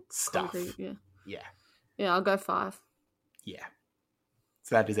stuff. Concrete, yeah. I'll go 5. Yeah,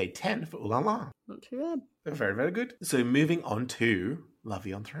 so that is a 10 for Ooh La La. Not too bad. Very, very good. So moving on to La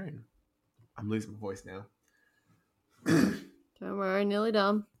Vie en Trône. I'm losing my voice now. Don't worry, nearly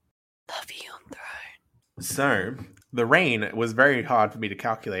done. La Vie en Trône. So, the reign was very hard for me to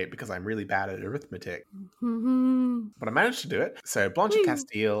calculate because I'm really bad at arithmetic. But I managed to do it. So, Blanche of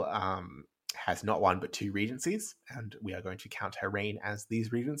Castile has not one but 2 regencies, and we are going to count her reign as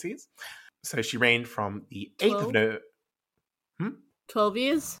these regencies. So she reigned from the 8th of 12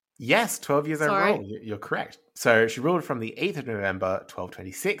 years? Yes, 12 years Sorry. overall. You're correct. So she ruled from the 8th of November,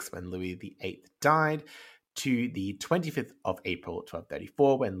 1226, when Louis VIII died, to the 25th of April,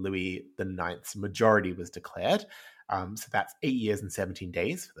 1234, when Louis IX's majority was declared. So that's 8 years and 17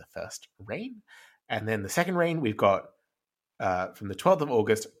 days for the first reign. And then the second reign, we've got from the 12th of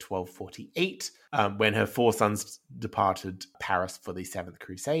August, 1248, when her 4 sons departed Paris for the 7th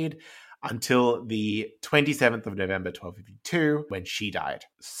Crusade, until the 27th of November, 1252, when she died.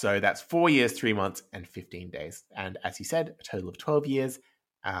 So that's 4 years, 3 months, and 15 days. And as you said, a total of 12 years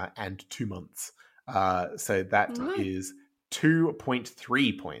and 2 months. So that is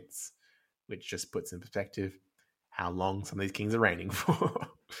 2.3 points, which just puts in perspective how long some of these kings are reigning for.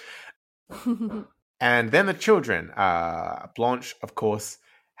 And then the children. Blanche, of course,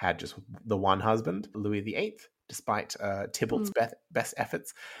 had just the one husband, Louis VIII, despite Tybalt's best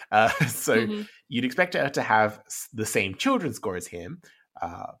efforts. So you'd expect her to have the same children's score as him.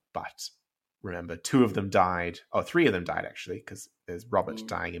 But remember, 2 of them died, or 3 of them died, actually, because there's Robert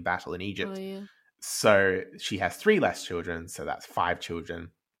dying in battle in Egypt. Oh, yeah. So she has 3 less children, so that's 5 children.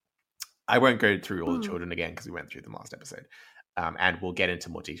 I won't go through all the children again because we went through them last episode. And we'll get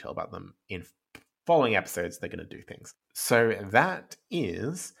into more detail about them in following episodes. They're going to do things. So that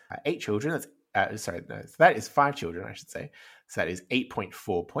is 8 children. That is 5 children, I should say. So that is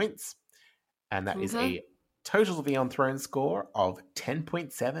 8.4 points. And that is a total Beyond Throne score of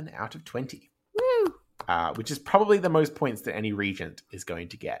 10.7 out of 20. Woo! Which is probably the most points that any regent is going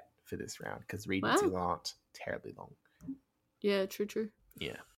to get for this round, because regencies aren't terribly long. Yeah, true.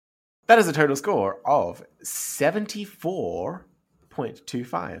 Yeah. That is a total score of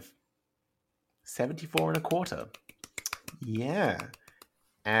 74.25. 74 and a quarter. Yeah.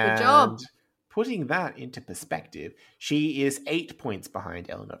 And good job. Putting that into perspective, she is 8 points behind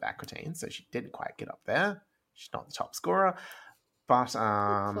Eleanor of Aquitaine, so she didn't quite get up there. She's not the top scorer. But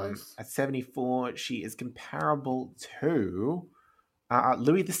at 74, she is comparable to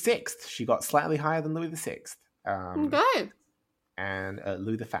Louis VI. She got slightly higher than Louis VI. Okay. And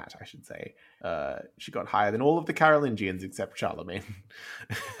Louis the Fat, I should say. She got higher than all of the Carolingians except Charlemagne.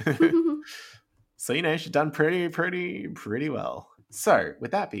 So, she's done pretty well. So,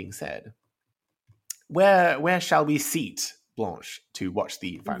 with that being said, where shall we seat Blanche to watch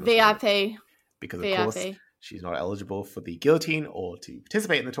the final tournament? VIP. Because, of course, she's not eligible for the guillotine or to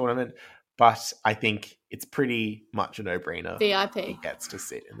participate in the tournament. But I think it's pretty much a no-brainer. VIP. She gets to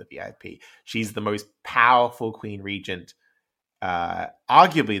sit in the VIP. She's the most powerful Queen Regent,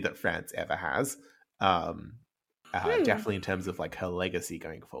 arguably, that France ever has. Definitely in terms of like her legacy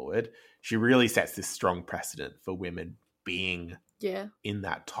going forward. She really sets this strong precedent for women being in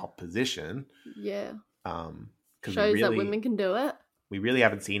that top position. Yeah. Shows that women can do it. We really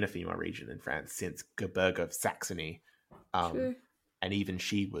haven't seen a female regent in France since Gerberga of Saxony. True. And even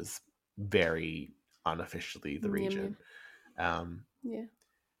she was very unofficially the regent. Yeah.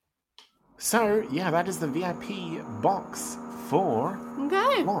 So, that is the VIP box for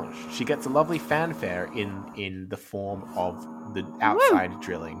Blanche. She gets a lovely fanfare in the form of the outside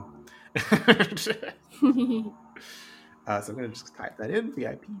drilling. So I'm going to just type that in,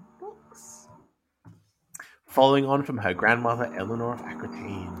 VIP box. Following on from her grandmother, Eleanor of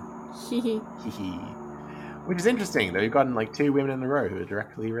Aquitaine. Which is interesting, though. You've gotten like 2 women in a row who are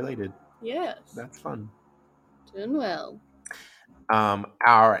directly related. Yes. That's fun. Doing well.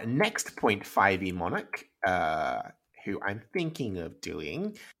 Our next 0.5e monarch, who I'm thinking of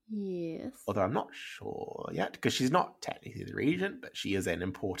doing. Yes. Although I'm not sure yet, because she's not technically the regent, but she is an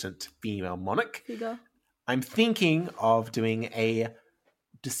important female monarch. Figure. I'm thinking of doing a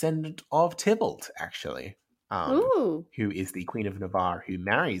descendant of Tybalt, actually. Who is the Queen of Navarre who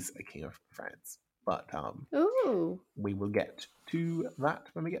marries a king of France. But we will get to that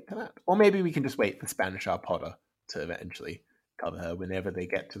when we get to that. Or maybe we can just wait for Spanish Our Potter to eventually cover her whenever they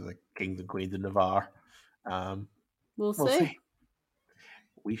get to the kings and queens of Navarre. We'll see.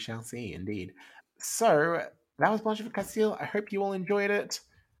 We shall see, indeed. So, that was Blanche of Castile. I hope you all enjoyed it.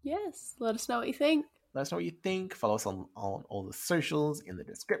 Yes. Let us know what you think. Let us know what you think. Follow us on all the socials in the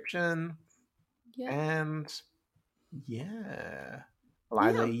description. Yeah. And,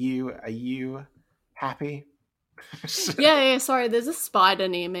 Eliza, are you happy? Yeah, sorry, there's a spider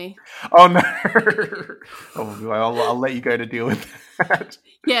near me. Oh no! I'll let you go to deal with that.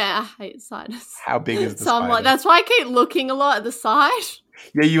 Yeah, I hate spiders. How big is the so spider? I'm like, that's why I keep looking a lot at the side.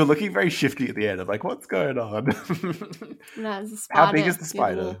 Yeah, you were looking very shifty at the end. I'm like, what's going on? No, it's a spider. How big is the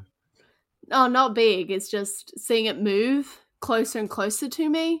spider? Oh, not big. It's just seeing it move closer and closer to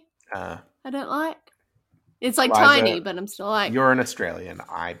me. I don't like. It's like Liza, tiny, but I'm still like. You're an Australian.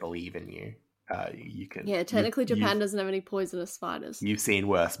 I believe in you. You can. Yeah, technically Japan doesn't have any poisonous spiders. You've seen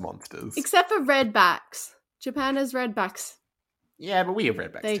worse monsters. Except for redbacks. Japan has redbacks. Yeah, but we have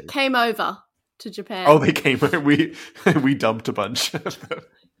redbacks They too. came over to Japan. Oh, they came. We dumped a bunch of them.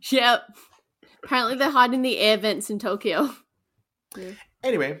 Yep. Apparently they're hiding in the air vents in Tokyo. Yeah.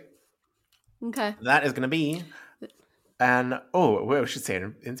 Anyway, Okay. that is going to be... we should say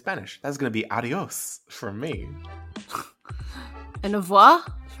it in Spanish. That's going to be adios from me. An au revoir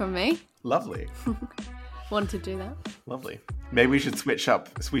from me. Lovely. Want to do that? Lovely. Maybe we should switch up.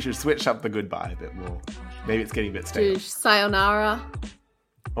 We should switch up the goodbye a bit more. Maybe it's getting a bit stale. Do sayonara.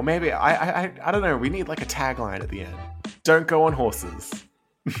 Or maybe I don't know. We need like a tagline at the end. Don't go on horses.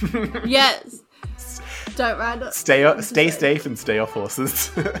 Yes. Don't ride it. Stay safe and stay off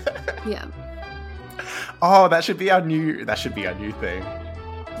horses. Yeah. Oh, that should be our new thing.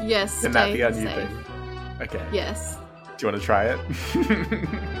 Yes. Can that stay be our new safe. thing? Okay. Yes. Do you want to try it?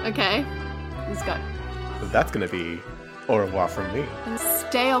 Okay. Let's go. That's gonna be au revoir from me. And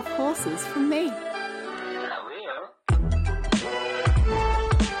stay off horses from me.